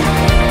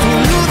tu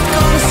luz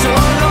con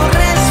solo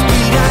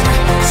respirar.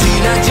 Si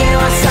la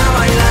llevas a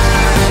bailar,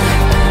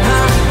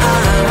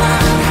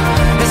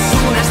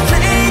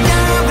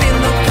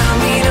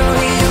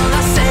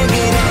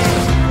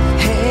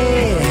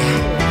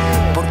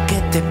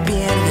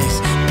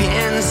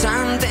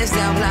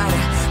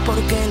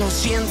 porque lo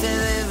siente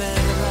de verdad.